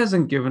 God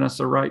hasn't given us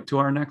a right to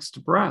our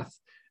next breath.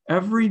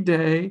 Every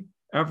day,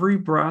 every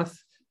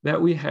breath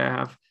that we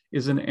have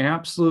is an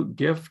absolute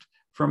gift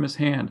from his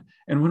hand.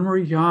 And when we're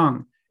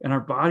young and our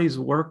bodies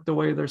work the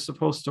way they're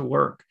supposed to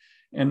work,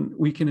 and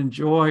we can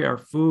enjoy our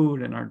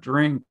food and our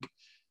drink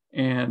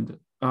and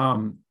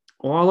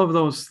all of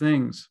those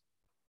things,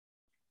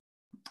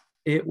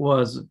 it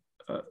was,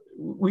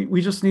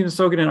 we just need to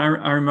soak it in.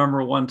 I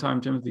remember one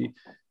time, Timothy,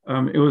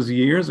 it was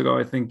years ago.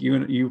 I think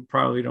you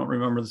probably don't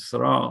remember this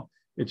at all.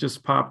 It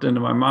just popped into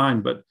my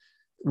mind, but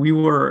we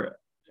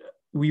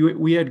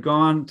had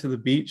gone to the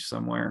beach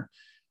somewhere.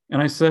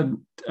 And I said,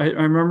 I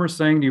remember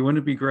saying to you,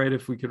 wouldn't it be great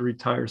if we could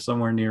retire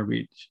somewhere near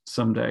beach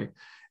someday?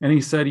 And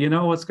he said,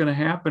 what's going to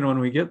happen when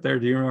we get there?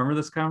 Do you remember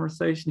this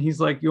conversation?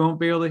 He's like, you won't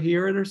be able to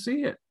hear it or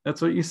see it.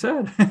 That's what you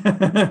said.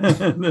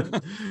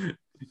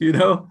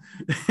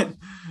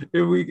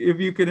 If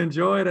you can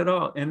enjoy it at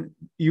all. And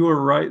you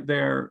were right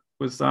there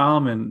with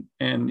Solomon,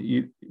 and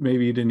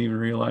maybe you didn't even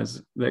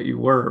realize that you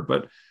were.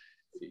 But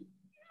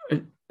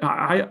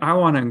I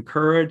want to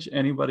encourage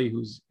anybody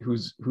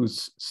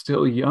who's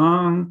still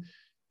young.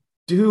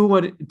 Do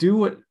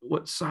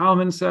what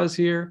Solomon says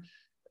here.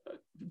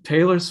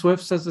 Taylor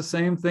Swift says the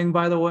same thing,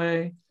 by the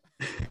way.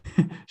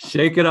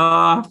 Shake it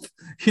off,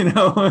 Shake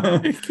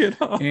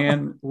it off.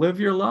 And live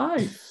your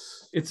life.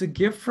 It's a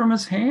gift from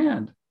his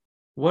hand.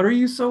 What are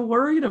you so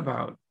worried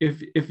about?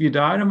 If you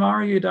die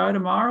tomorrow, you die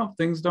tomorrow. If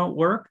things don't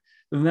work,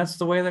 then that's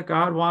the way that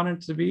God wanted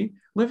it to be.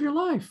 Live your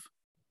life.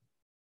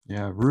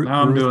 Yeah,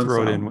 Now I'm Ruth doing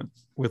wrote something. in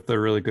with a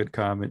really good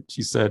comment.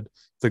 She said,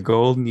 "The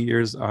golden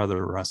years are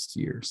the rust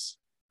years."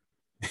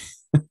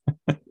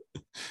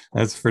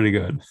 That's pretty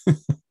good.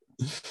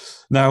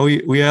 Now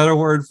we had a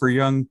word for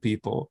young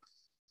people.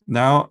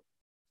 Now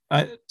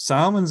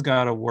Solomon's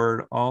got a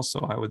word also,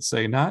 I would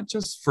say, not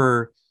just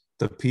for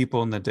the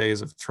people in the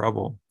days of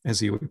trouble, as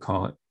he would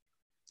call it,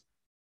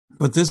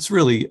 but this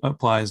really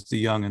applies to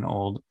young and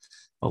old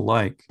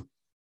alike.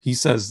 He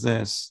says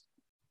this,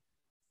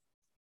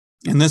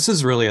 and this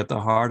is really at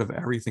the heart of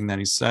everything that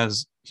he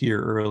says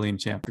here early in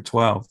chapter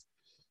 12,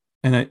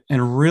 and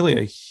really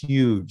a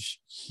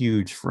huge,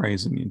 huge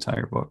phrase in the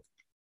entire book.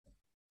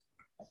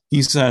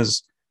 He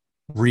says,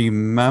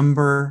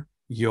 remember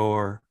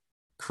your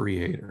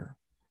Creator.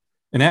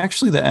 And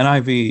actually, the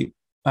NIV,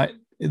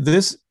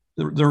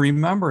 the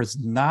remember is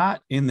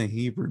not in the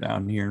Hebrew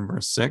down here in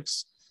verse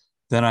 6.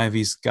 The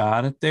NIV's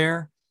got it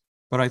there,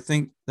 but I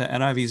think the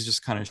NIV is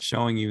just kind of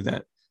showing you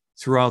that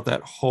throughout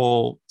that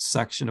whole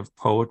section of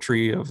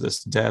poetry of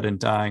this dead and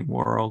dying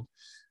world,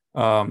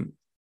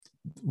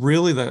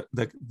 really the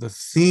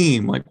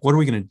theme, like what are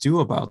we going to do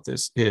about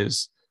this,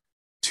 is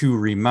to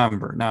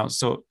remember. Now,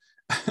 so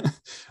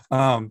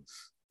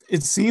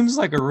it seems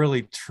like a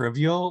really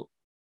trivial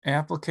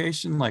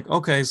application, like,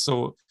 okay,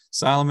 so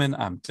Solomon,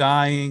 I'm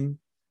dying,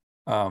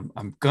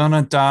 I'm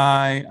gonna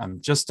die,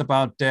 I'm just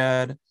about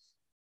dead,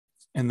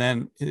 and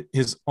then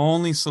his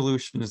only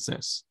solution is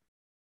this: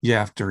 you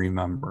have to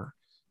remember.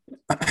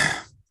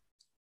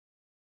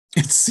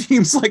 It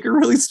seems like a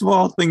really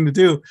small thing to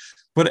do,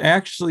 but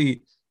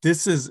actually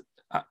this is,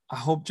 I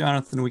hope,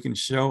 Jonathan, we can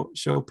show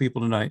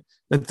people tonight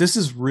that this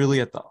is really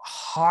at the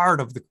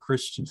heart of the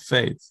Christian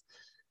faith.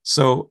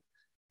 So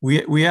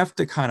we have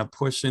to kind of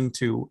push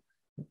into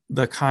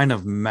the kind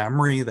of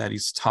memory that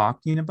he's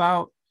talking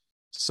about.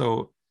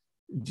 So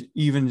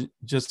even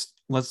just,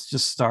 let's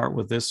just start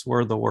with this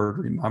word, the word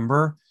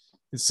remember.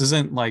 This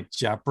isn't like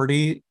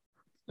Jeopardy.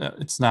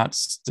 It's not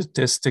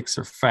statistics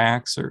or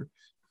facts, or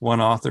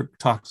one author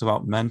talks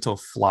about mental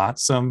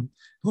flotsam,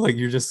 like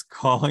you're just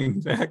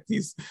calling back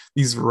these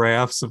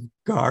rafts of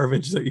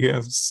garbage that you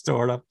have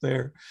stored up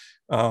there.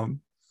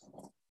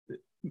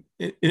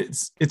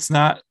 It's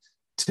not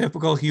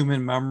typical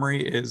human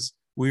memory. Is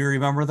we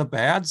remember the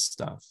bad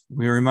stuff.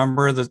 We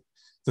remember the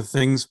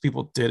things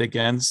people did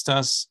against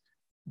us,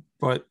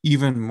 but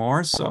even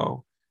more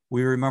so,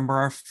 we remember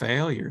our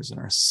failures and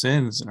our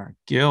sins and our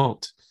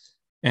guilt.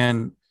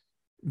 And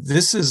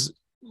this is,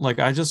 like,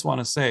 I just want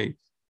to say,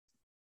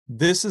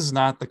 this is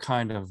not the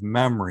kind of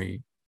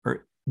memory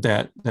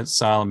that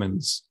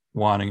Solomon's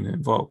wanting to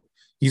invoke.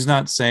 He's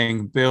not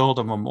saying build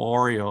a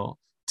memorial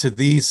to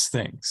these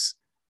things.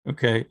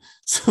 Okay,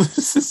 so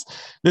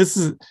this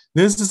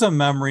is a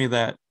memory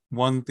that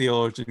one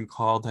theologian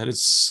called that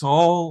is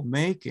soul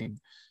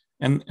making,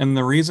 and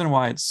the reason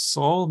why it's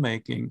soul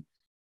making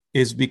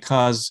is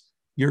because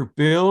you're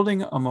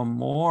building a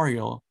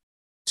memorial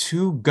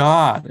to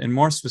God, and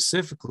more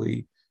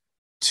specifically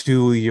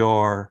to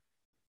your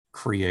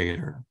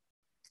Creator.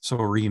 So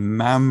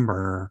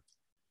remember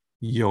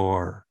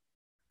your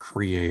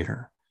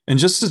Creator. And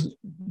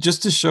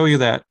just to show you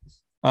that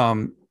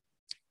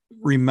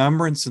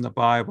remembrance in the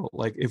Bible,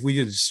 like if we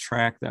could just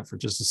track that for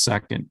just a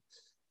second,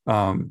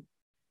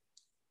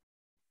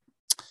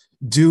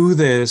 do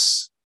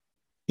this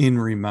in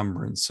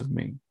remembrance of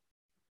me.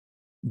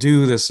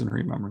 Do this in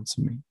remembrance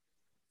of me.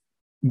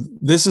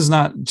 This is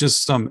not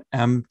just some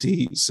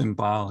empty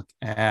symbolic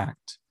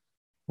act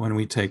when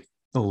we take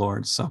the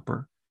Lord's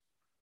Supper.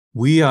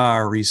 We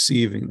are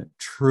receiving the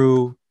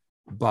true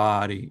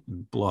body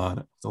and blood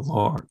of the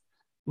Lord.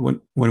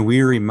 When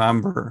we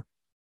remember,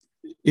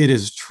 it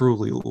is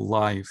truly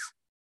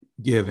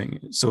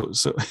life-giving. So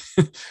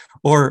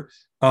or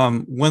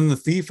when the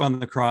thief on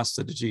the cross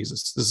said to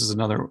Jesus, this is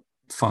another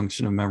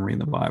function of memory in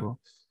the Bible.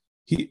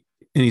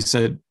 He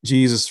said,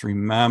 Jesus,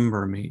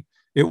 remember me.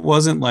 It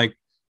wasn't like,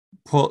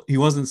 he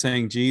wasn't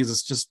saying,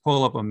 Jesus, just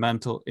pull up a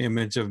mental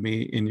image of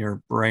me in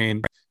your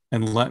brain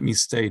and let me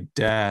stay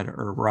dead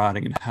or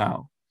rotting in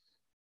hell.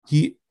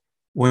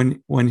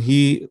 When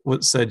he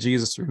said,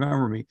 Jesus,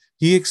 remember me,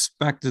 he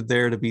expected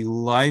there to be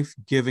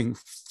life-giving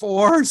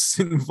force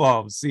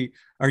involved. See,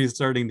 are you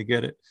starting to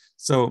get it?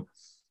 So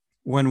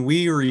when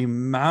we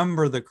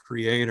remember the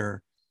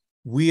Creator,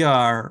 we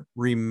are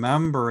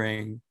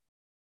remembering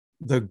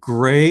the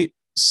great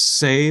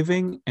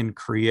saving and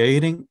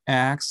creating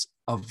acts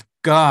of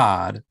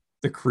God,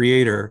 the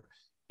Creator,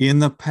 in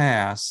the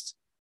past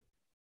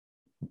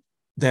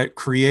that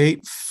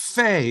create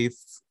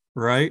faith,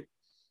 right?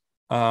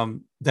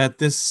 that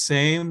this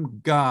same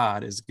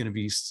God is going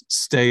to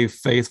stay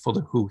faithful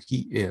to who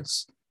he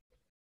is,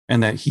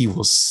 and that he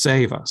will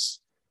save us,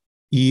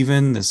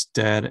 even this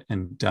dead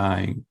and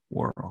dying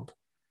world.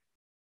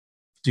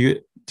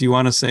 Do you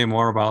want to say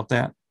more about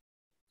that?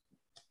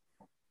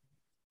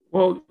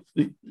 Well,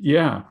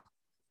 yeah.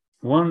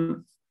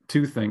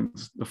 Two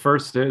things. The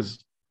first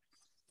is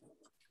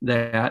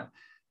that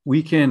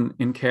we can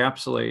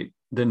encapsulate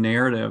the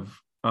narrative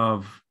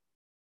of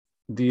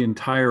the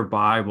entire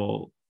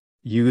Bible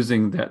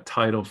using that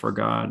title for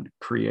God,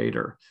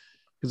 Creator.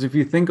 Because if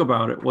you think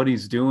about it, what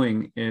he's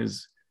doing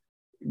is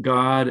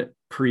God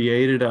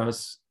created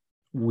us.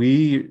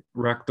 We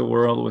wrecked the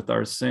world with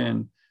our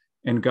sin,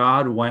 and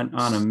God went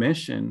on a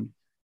mission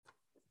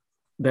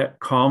that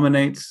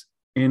culminates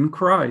in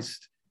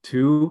Christ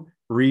to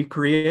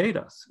recreate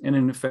us. And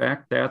in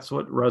fact, that's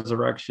what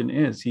resurrection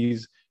is.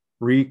 He's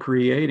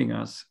recreating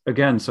us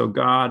again. So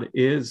God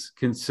is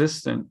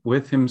consistent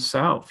with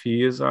himself.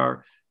 He is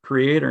our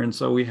creator. And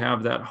so we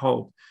have that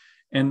hope.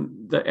 And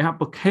the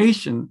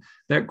application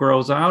that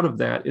grows out of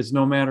that is,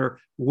 no matter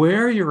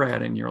where you're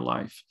at in your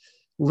life,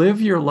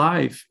 live your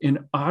life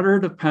in utter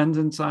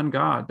dependence on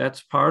God.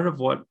 That's part of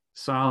what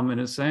Solomon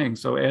is saying.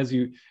 So as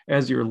you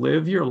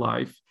live your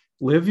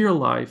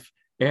life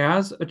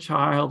as a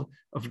child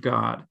of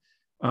God.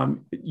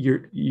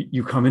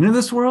 You come into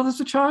this world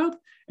as a child,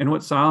 and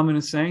what Solomon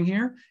is saying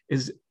here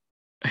is,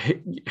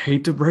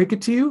 hate to break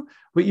it to you,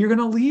 but you're going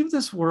to leave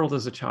this world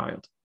as a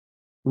child.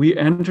 We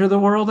enter the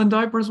world in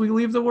diapers, we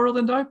leave the world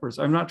in diapers.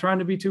 I'm not trying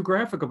to be too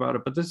graphic about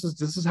it, but this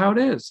is how it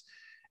is.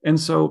 And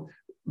so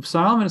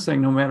Solomon is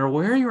saying, no matter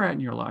where you're at in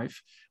your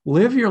life,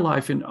 live your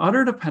life in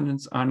utter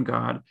dependence on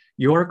God,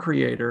 your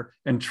creator,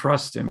 and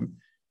trust him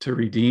to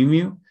redeem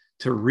you,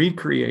 to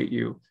recreate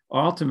you,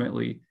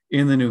 ultimately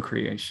in the new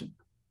creation.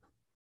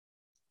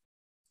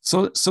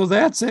 So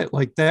that's it.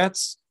 Like,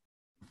 that's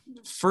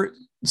for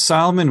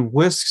Solomon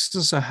whisks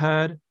us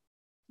ahead,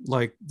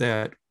 like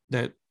that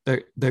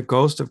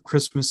ghost of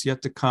Christmas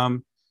yet to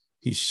come.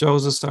 He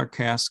shows us our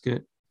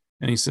casket,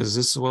 and he says,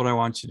 this is what I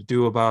want you to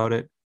do about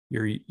it.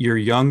 You're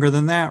younger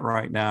than that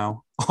right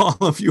now. All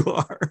of you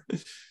are.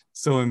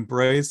 So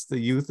embrace the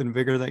youth and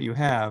vigor that you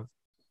have.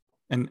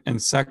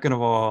 And second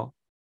of all,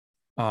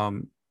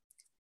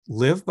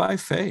 live by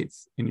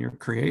faith in your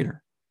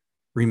creator.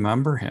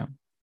 Remember him.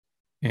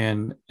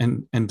 And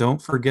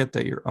don't forget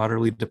that you're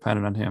utterly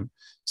dependent on him.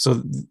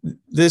 So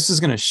this is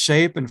going to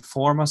shape and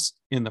form us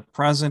in the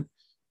present,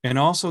 and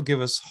also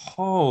give us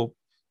hope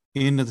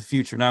into the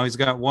future. Now he's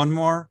got one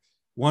more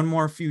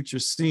future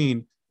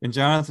scene. And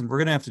Jonathan, we're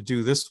going to have to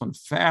do this one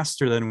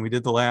faster than we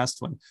did the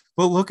last one.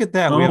 But look at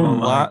that.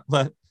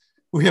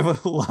 We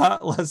have a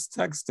lot less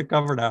text to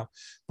cover now.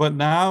 But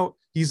now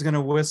he's going to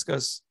whisk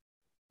us,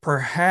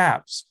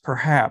 perhaps,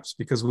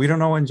 because we don't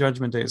know when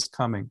Judgment Day is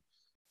coming,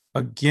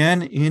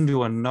 again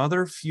into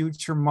another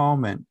future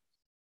moment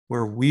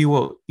where we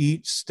will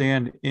each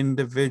stand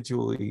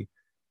individually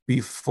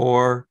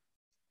before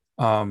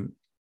the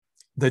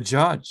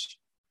judge.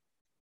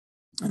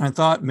 And I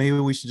thought maybe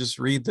we should just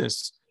read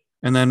this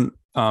and then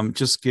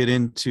just get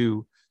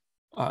into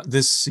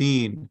this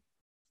scene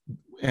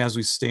as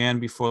we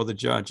stand before the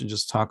judge and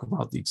just talk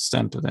about the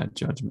extent of that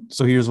judgment.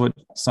 So here's what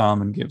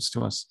Solomon gives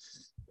to us.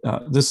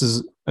 This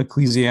is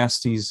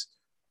Ecclesiastes,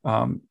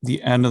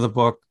 the end of the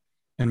book.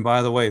 And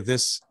by the way,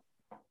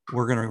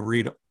 we're going to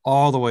read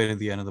all the way to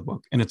the end of the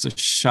book. And it's a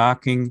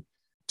shocking,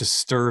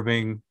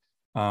 disturbing,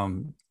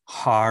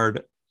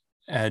 hard-edged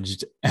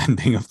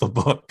ending of the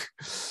book.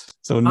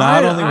 So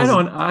I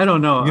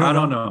don't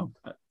know.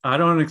 I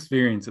don't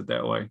experience it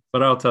that way,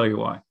 but I'll tell you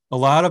why. A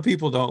lot of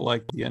people don't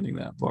like the ending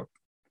of that book.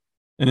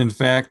 And in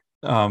fact,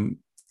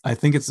 I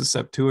think it's the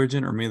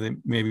Septuagint, or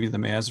maybe the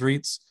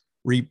Masoretes,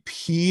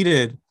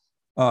 repeated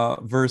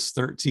verse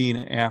 13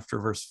 after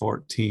verse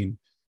 14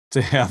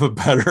 to have a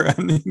better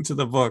ending to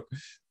the book.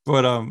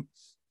 But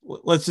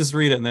let's just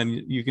read it, and then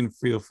you can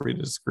feel free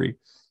to disagree.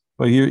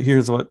 But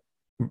here's what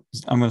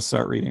I'm going to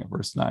start reading at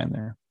verse 9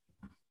 there.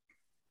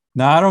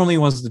 Not only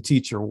was the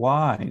teacher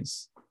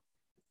wise,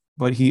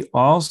 but he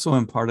also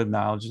imparted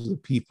knowledge to the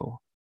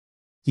people.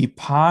 He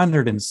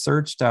pondered and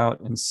searched out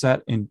and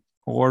set in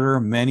order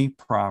many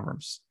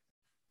proverbs.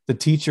 The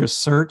teacher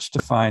searched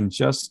to find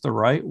just the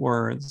right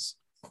words,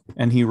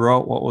 and he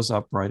wrote what was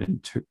upright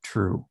and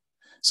true.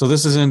 So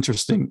this is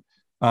interesting.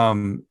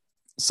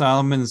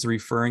 Solomon is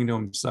referring to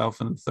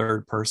himself in the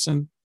third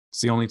person.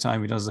 It's the only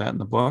time he does that in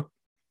the book.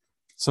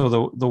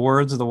 So the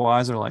words of the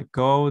wise are like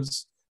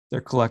goads.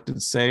 They're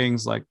collected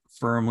sayings like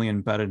firmly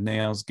embedded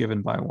nails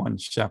given by one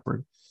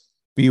shepherd.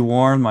 Be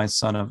warned, my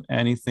son, of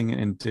anything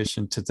in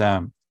addition to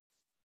them.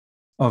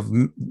 Of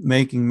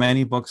making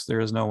many books there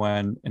is no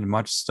end, and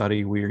much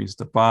study wearies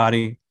the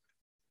body.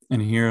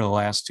 And here are the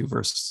last two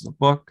verses of the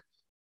book.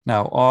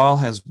 Now all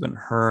has been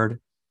heard.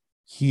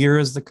 Here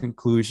is the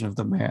conclusion of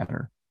the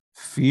matter.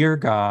 Fear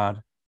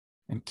God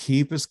and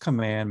keep his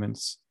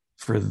commandments,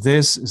 for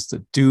this is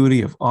the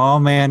duty of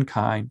all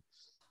mankind.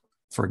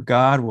 For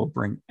God will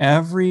bring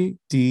every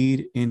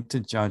deed into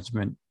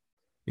judgment,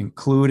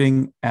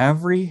 including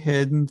every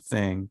hidden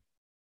thing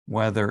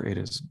whether it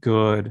is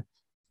good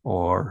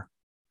or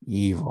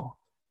evil.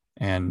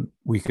 And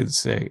we could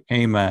say,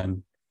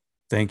 amen.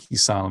 Thank you,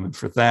 Solomon,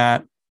 for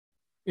that.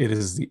 It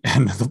is the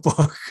end of the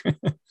book.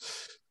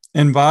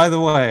 And by the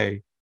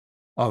way,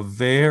 a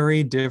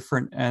very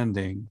different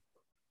ending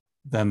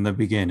than the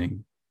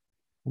beginning.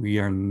 We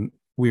are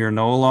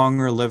no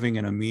longer living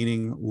in a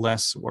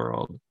meaningless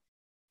world.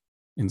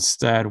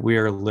 Instead, we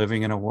are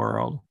living in a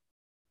world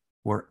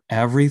where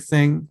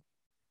everything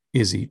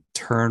is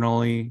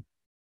eternally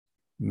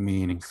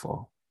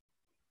meaningful.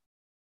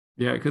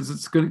 Yeah, because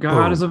it's good.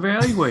 God is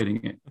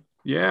evaluating it.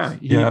 Yeah,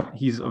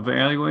 he's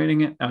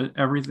evaluating it.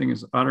 Everything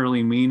is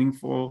utterly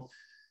meaningful.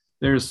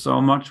 There's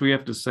so much we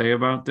have to say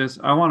about this.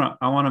 I want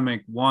to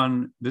make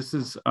one. This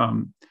is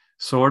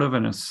sort of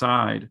an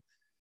aside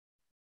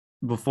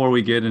before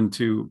we get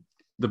into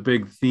the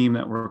big theme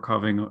that we're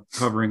covering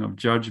of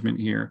judgment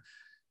here.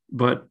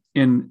 But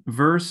in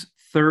verse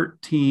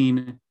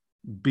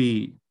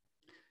 13b,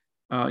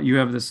 you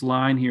have this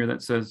line here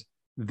that says,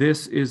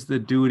 "This is the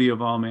duty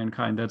of all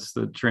mankind." That's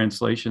the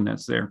translation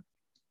that's there.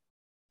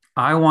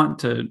 I want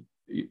to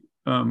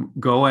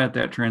go at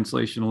that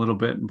translation a little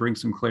bit and bring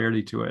some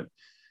clarity to it.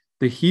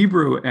 The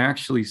Hebrew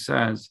actually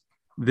says,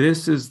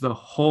 "This is the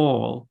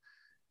whole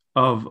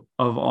of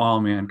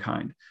all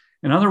mankind."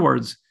 In other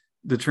words,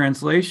 the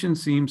translation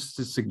seems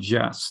to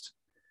suggest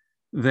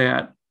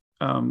that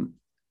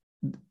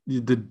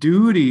the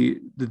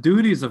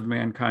duties of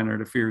mankind are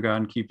to fear God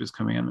and keep his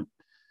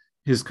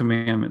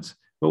commandments.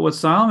 But what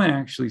Solomon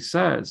actually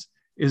says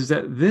is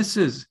that this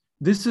is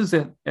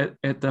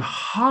at the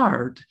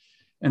heart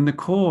and the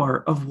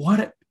core of what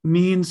it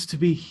means to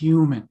be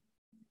human.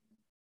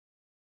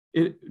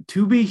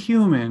 To be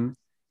human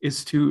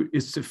is to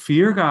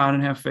fear God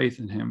and have faith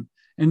in him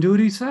and do what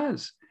he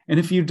says. And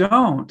if you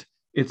don't,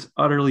 it's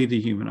utterly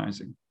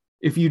dehumanizing.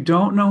 If you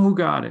don't know who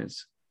God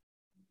is,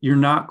 you're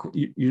not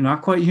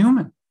quite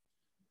human.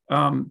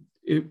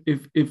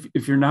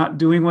 If you're not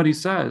doing what he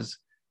says,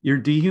 you're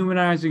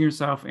dehumanizing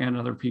yourself and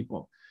other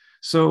people.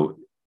 So,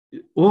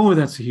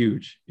 that's a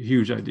huge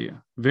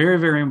idea. Very,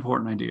 very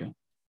important idea.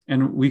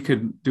 And we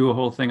could do a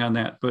whole thing on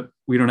that, but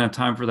we don't have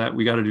time for that.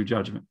 We got to do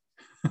judgment.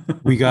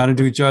 We got to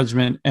do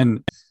judgment.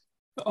 And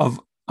of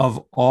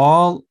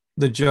all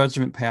the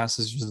judgment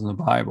passages in the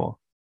Bible,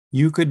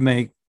 you could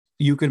make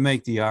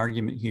the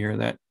argument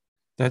here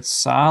that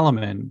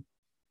Solomon,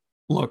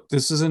 look,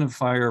 this isn't a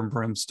fire and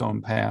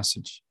brimstone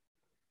passage.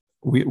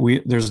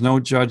 There's no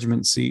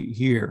judgment seat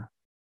here.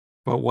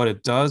 But what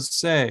it does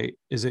say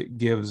is it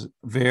gives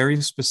very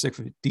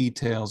specific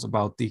details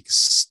about the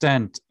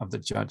extent of the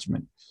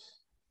judgment.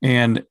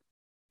 And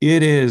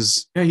it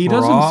is he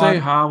doesn't say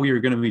how we are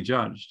going to be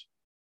judged.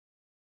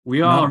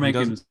 We all are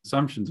making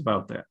assumptions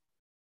about that.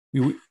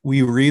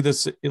 We read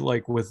this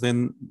like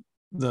within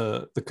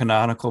the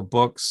canonical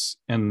books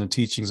and the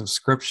teachings of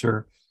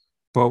Scripture.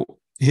 But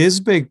his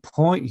big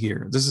point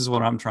here, this is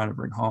what I'm trying to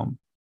bring home,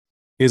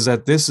 is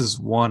that this is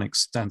one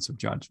extensive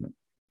judgment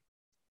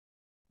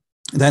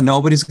that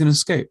nobody's going to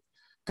escape.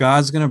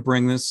 God's going to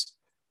bring this.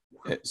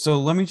 So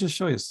let me just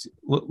show you.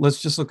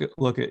 Let's just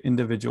look at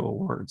individual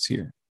words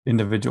here.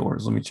 Individual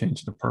words. Let me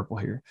change it to purple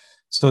here.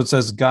 So it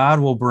says God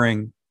will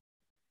bring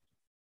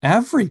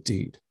every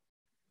deed.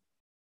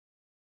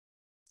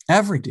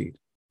 Every deed.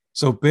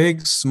 So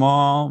big,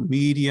 small,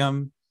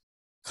 medium,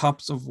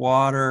 cups of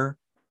water,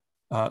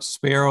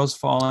 sparrows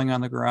falling on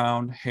the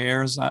ground,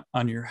 hairs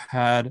on your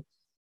head.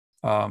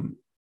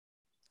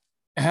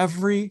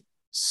 Every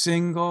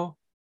single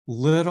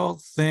little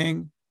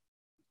thing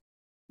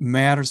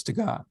matters to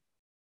God.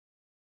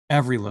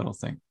 Every little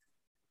thing.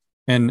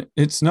 And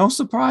it's no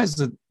surprise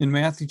that in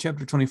Matthew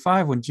chapter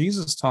 25, when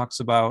Jesus talks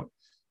about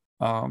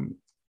the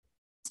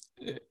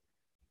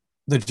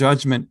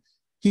judgment,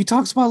 he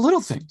talks about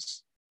little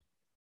things.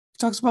 He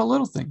talks about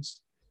little things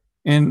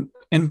and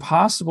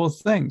impossible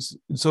things.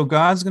 So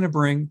God's going to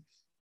bring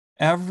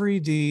every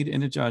deed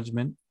into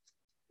judgment,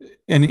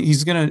 and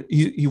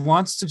he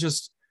wants to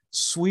just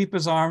sweep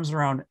his arms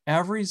around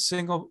every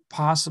single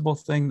possible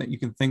thing that you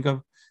can think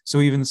of. So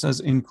he even says,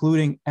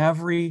 including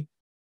every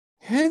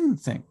hidden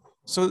thing.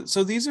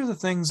 So these are the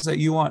things that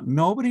you want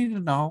nobody to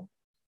know.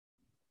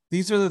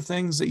 These are the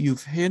things that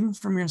you've hidden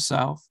from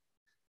yourself.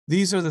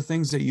 These are the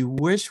things that you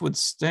wish would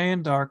stay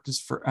in darkness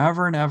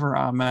forever and ever.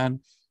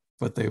 Amen.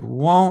 But they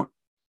won't.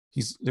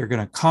 They're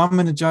going to come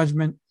into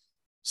judgment.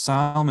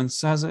 Solomon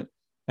says it.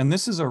 And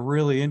this is a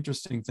really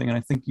interesting thing. And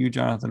I think you,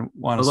 Jonathan,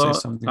 want to say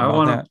something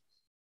about that.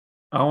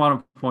 I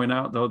want to point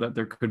out, though, that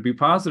there could be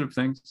positive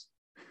things.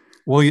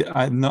 Well,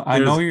 I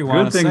know you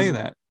want to say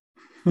that.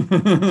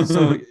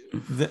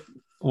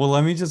 Well,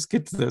 let me just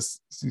get to this.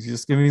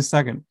 Just give me a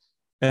second.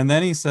 And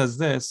then he says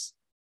this.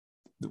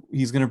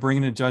 He's going to bring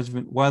into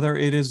judgment whether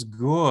it is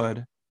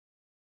good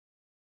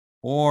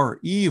or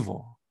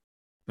evil.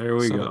 There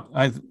we go.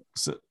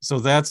 So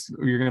that's,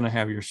 you're going to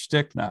have your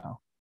shtick now.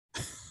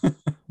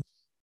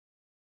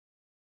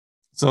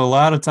 So a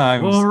lot of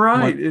times. Well,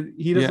 right.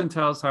 He doesn't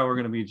tell us how we're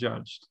going to be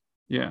judged.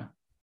 Yeah.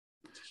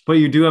 But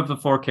you do have the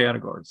four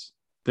categories.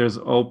 There's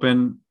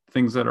open,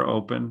 things that are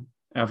open,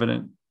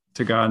 evident,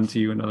 to God and to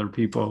you and other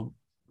people,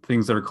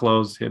 things that are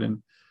closed,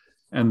 hidden,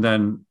 and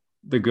then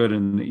the good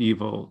and the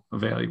evil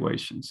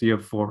evaluation. So you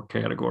have 4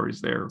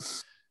 categories there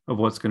of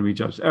what's going to be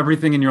judged.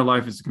 Everything in your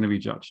life is going to be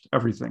judged.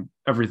 Everything,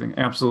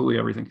 absolutely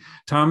everything.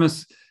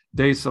 Thomas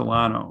de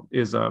Solano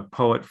is a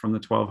poet from the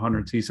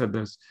 1200s. He said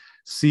this: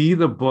 see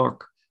the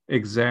book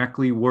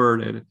exactly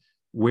worded,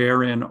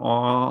 wherein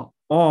all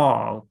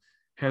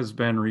has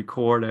been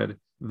recorded.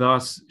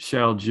 Thus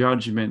shall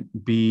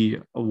judgment be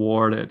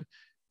awarded.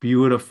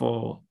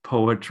 Beautiful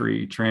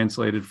poetry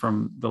translated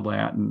from the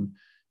Latin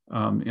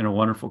in a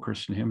wonderful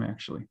Christian hymn,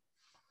 actually.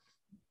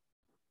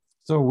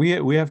 So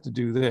we have to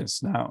do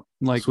this now.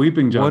 Like,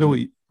 sweeping judgment. What do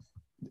we?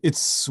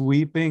 It's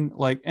sweeping.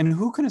 Like, and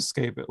who can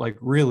escape it? Like,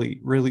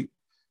 really,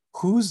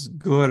 who's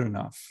good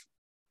enough?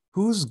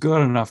 Who's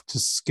good enough to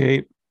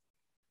escape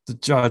the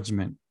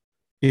judgment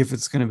if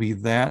it's going to be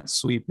that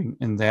sweeping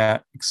and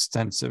that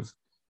extensive?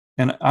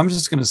 And I'm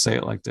just going to say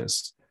it like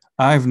this: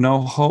 I have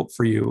no hope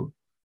for you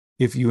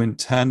if you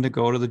intend to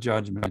go to the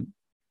judgment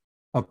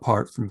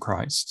apart from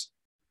Christ.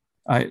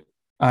 I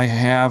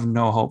have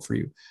no hope for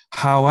you.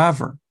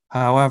 However,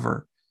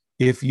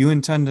 if you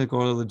intend to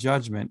go to the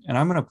judgment, and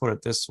I'm going to put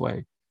it this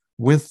way,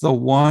 with the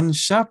one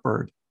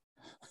shepherd,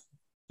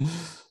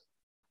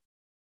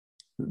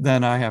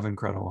 then I have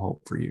incredible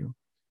hope for you.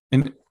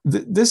 And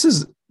this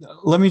is,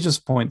 let me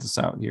just point this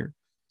out here.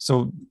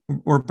 So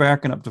we're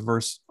backing up to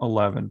verse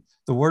 11.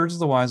 The words of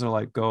the wise are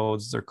like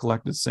goads. They're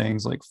collected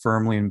sayings like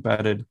firmly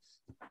embedded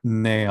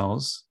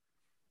nails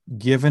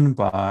given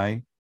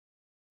by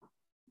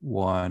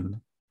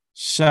one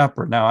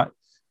shepherd. Now,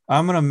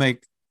 I'm going to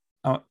make,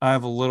 I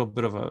have a little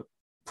bit of a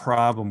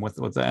problem with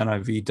what the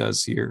NIV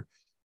does here.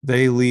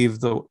 They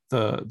leave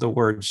the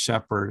word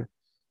shepherd.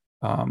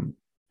 I'm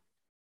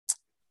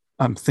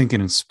thinking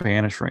in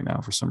Spanish right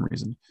now for some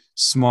reason,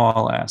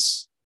 small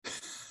s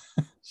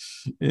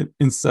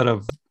instead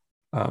of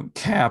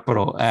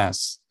capital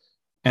S.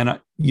 And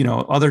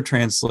other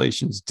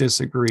translations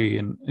disagree,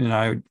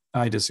 and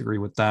I disagree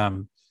with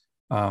them.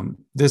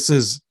 This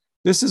is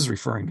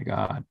referring to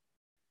God,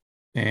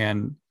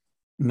 and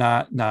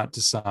not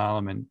to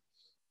Solomon.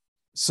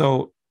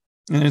 So,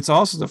 and it's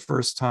also the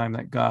first time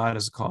that God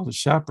is called a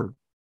shepherd,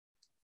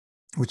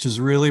 which is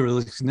really,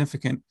 really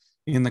significant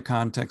in the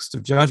context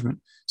of judgment.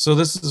 So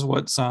this is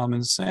what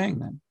Solomon's saying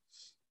then,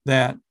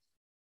 that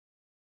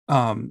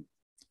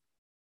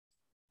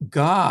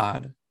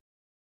God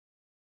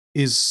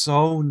is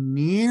so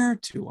near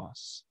to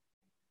us.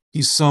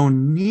 He's so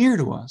near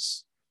to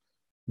us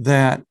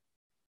that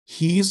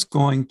he's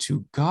going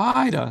to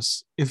guide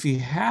us, if he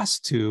has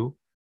to,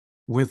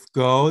 with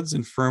goads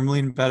and firmly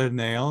embedded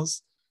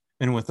nails,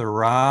 and with a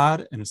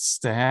rod and a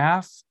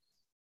staff,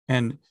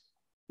 and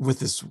with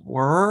his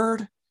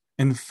word.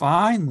 And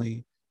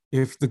finally,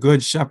 if the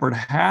good shepherd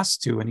has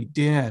to, and he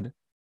did,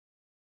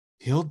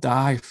 he'll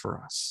die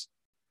for us.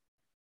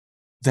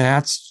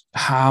 That's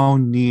how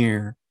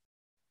near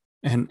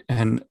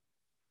and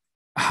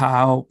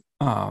how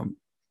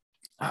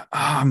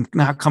I'm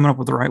not coming up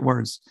with the right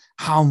words,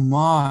 how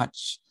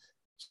much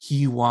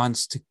he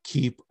wants to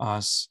keep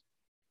us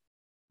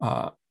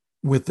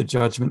with the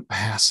judgment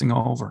passing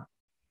over,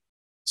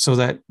 so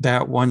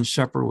that one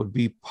shepherd would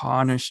be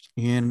punished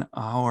in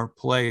our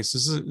place.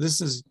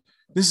 This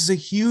is a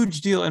huge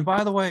deal. And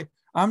by the way,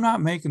 I'm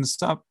not making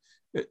this up.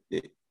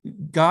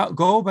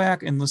 Go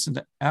back and listen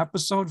to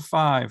episode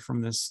 5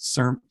 from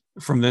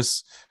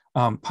this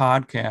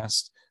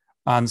podcast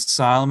on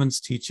Solomon's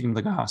teaching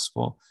the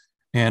gospel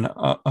and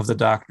of the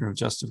doctrine of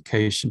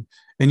justification.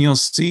 And you'll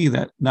see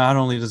that not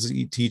only does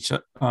he teach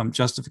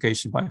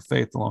justification by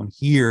faith alone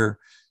here,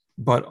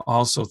 but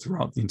also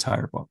throughout the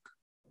entire book.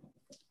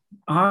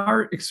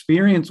 Our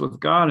experience with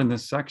God in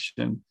this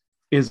section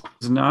is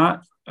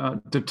not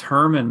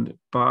determined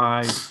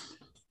by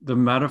the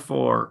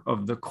metaphor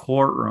of the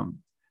courtroom.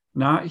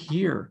 Not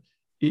here.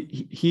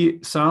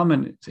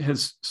 Solomon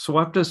has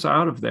swept us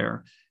out of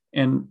there,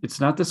 and it's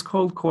not this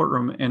cold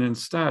courtroom. And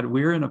instead,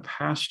 we're in a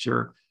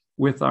pasture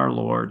with our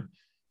Lord,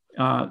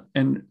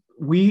 and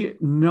we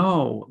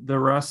know the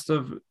rest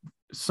of.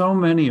 So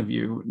many of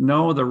you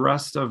know the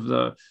rest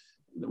of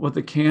what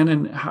the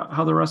canon,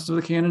 how the rest of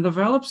the canon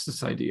develops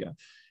this idea,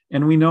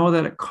 and we know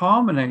that it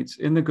culminates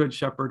in the Good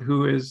Shepherd,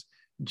 who is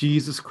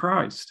Jesus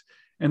Christ.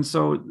 And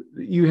so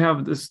you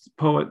have this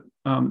poet,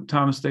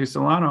 Thomas de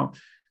Solano,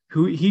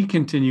 who he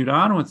continued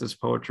on with this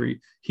poetry.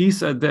 He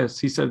said this,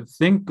 he said,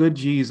 "Think, good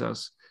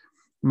Jesus,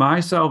 my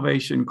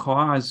salvation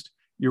caused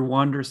your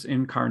wondrous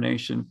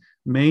incarnation,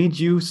 made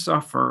you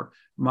suffer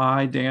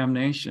my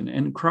damnation."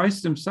 And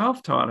Christ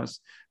himself taught us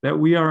that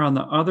we are on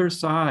the other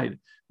side.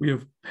 We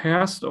have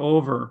passed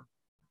over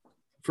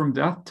from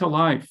death to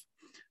life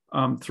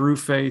through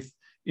faith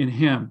in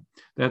him.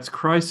 That's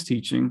Christ's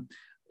teaching.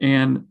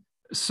 And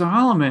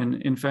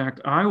Solomon, in fact,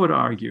 I would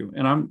argue,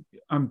 and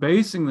I'm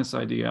basing this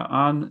idea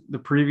on the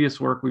previous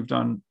work we've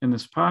done in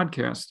this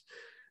podcast,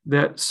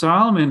 that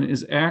Solomon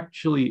is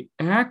actually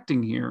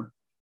acting here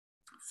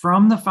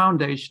from the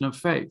foundation of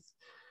faith.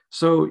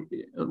 So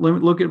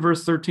look at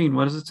verse 13.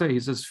 What does it say? He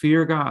says,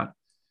 "Fear God."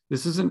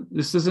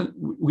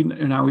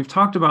 Now we've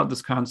talked about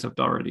this concept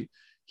already.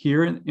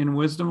 Here in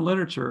wisdom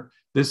literature,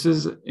 this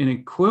is an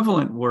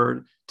equivalent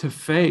word to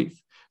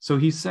faith. So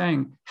he's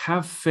saying,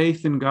 have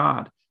faith in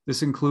God.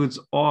 This includes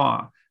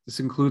awe. This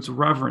includes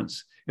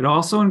reverence. It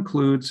also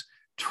includes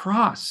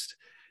trust.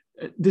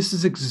 This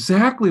is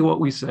exactly what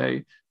we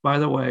say, by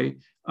the way,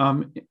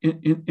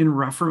 in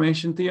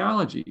Reformation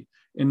theology.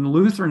 In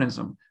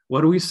Lutheranism,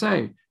 what do we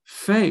say?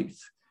 Faith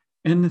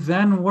and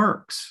then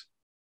works.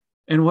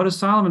 And what does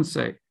Solomon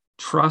say?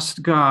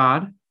 Trust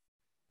God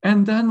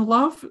and then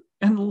love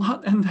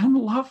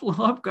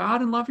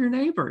God and love your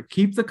neighbor.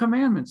 Keep the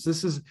commandments.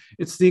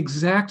 It's the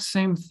exact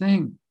same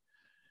thing.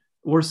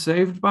 We're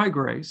saved by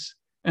grace,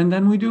 and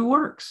then we do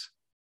works.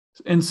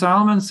 And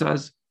Solomon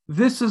says,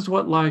 this is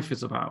what life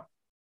is about.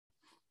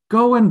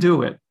 Go and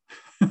do it.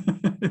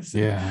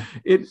 Yeah.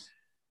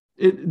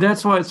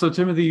 That's why. So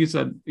Timothy, you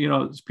said,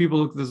 people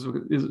look, this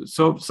is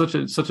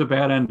such a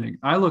bad ending.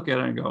 I look at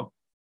it and go,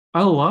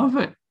 I love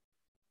it.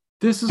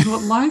 This is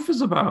what life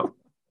is about.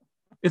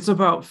 It's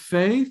about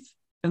faith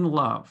and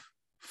love,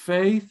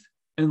 faith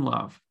and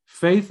love,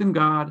 faith in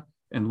God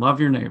and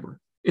love your neighbor.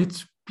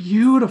 It's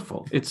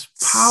beautiful. It's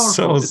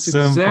powerful. It's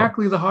simple.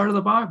 Exactly the heart of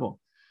the Bible.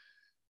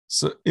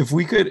 So if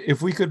we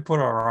could put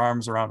our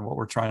arms around what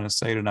we're trying to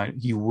say tonight,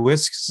 he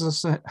whisks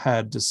us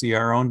ahead to see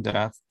our own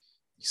death.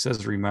 He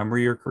says, remember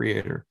your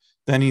creator.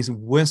 Then he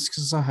whisks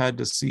us ahead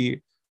to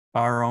see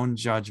our own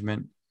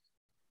judgment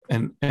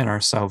and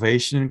our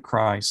salvation in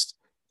Christ.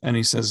 And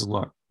he says,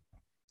 look,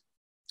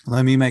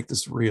 let me make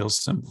this real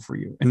simple for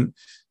you. And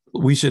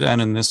we should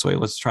end in this way.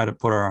 Let's try to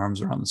put our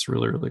arms around this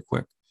really, really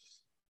quick.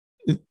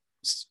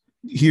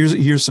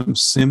 Here's some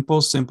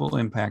simple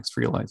impacts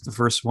for your life. The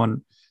first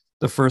one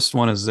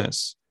is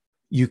this: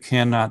 you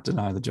cannot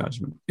deny the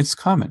judgment. It's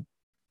coming.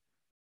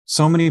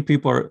 So many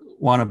people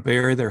want to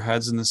bury their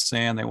heads in the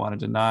sand. They want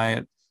to deny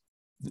it.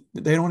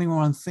 They don't even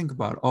want to think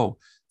about,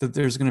 that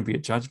there's going to be a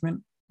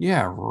judgment.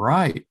 Yeah,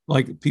 right.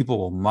 Like, people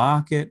will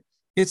mock it.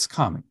 It's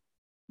coming.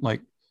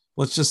 Like,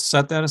 let's just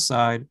set that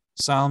aside.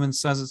 Solomon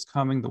says it's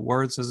coming. The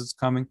word says it's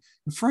coming.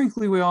 And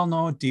frankly, we all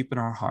know it deep in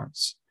our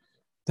hearts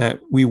that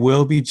we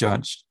will be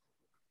judged.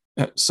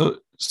 So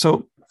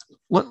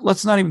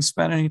let's not even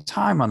spend any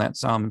time on that.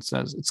 Solomon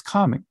says it's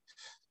coming.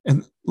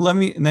 And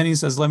then he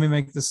says, let me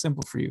make this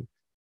simple for you.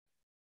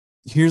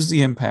 Here's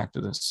the impact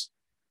of this.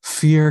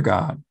 Fear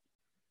God,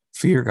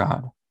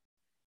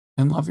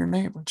 and love your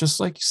neighbor, just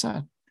like you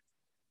said.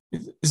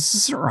 This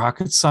isn't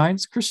rocket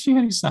science.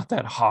 Christianity's not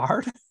that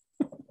hard.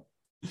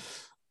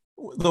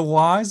 The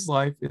wise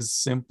life is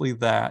simply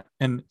that.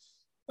 And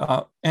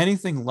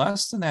anything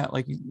less than that,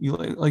 like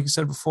you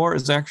said before,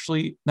 is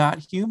actually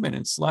not human.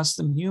 It's less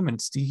than human.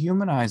 It's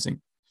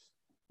dehumanizing.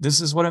 This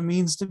is what it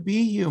means to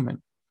be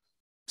human,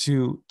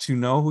 to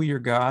know who your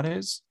God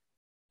is,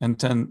 and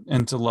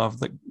to love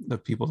the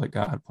people that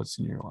God puts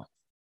in your life.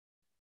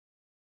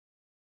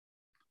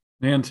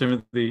 Man,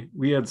 Timothy,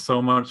 we had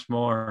so much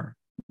more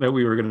that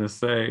we were going to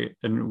say,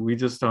 and we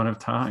just don't have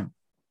time.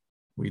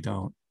 We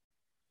don't.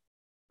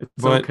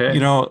 But okay.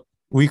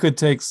 We could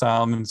take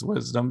Solomon's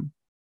wisdom.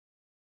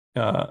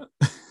 What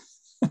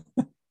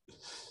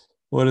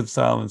did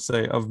Solomon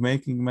say? Of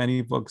making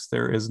many books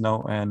there is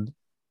no end,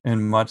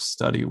 and much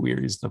study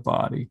wearies the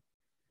body.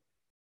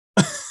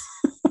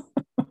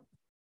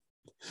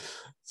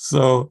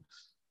 So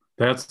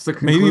that's the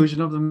conclusion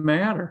of the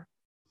matter.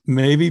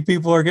 Maybe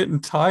people are getting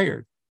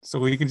tired, so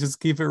we can just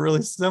keep it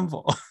really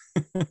simple.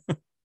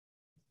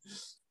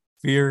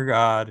 Fear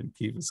God and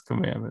keep his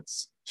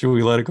commandments. Should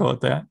we let it go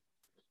at that?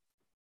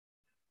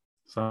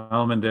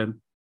 Solomon did.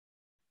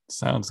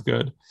 Sounds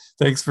good.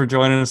 Thanks for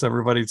joining us,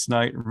 everybody,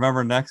 tonight.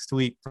 Remember, next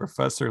week,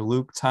 Professor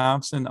Luke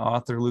Thompson,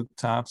 author Luke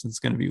Thompson, is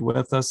going to be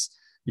with us.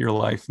 Your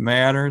life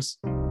matters.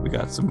 We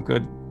got some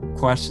good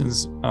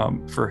questions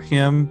for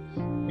him.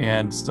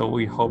 And so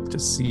we hope to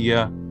see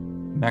you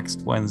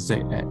next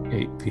Wednesday at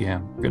 8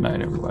 p.m. Good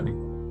night, everybody.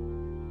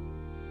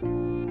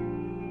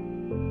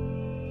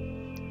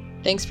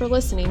 Thanks for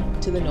listening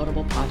to the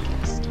Notable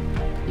Podcast.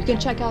 You can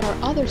check out our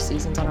other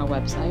seasons on our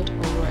website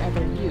or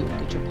wherever you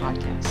get your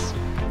podcasts.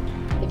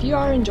 If you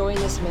are enjoying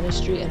this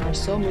ministry and are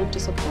so moved to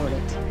support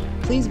it,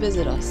 please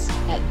visit us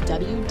at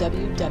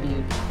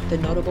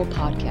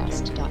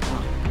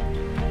www.thenotablepodcast.com.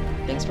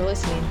 Thanks for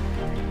listening.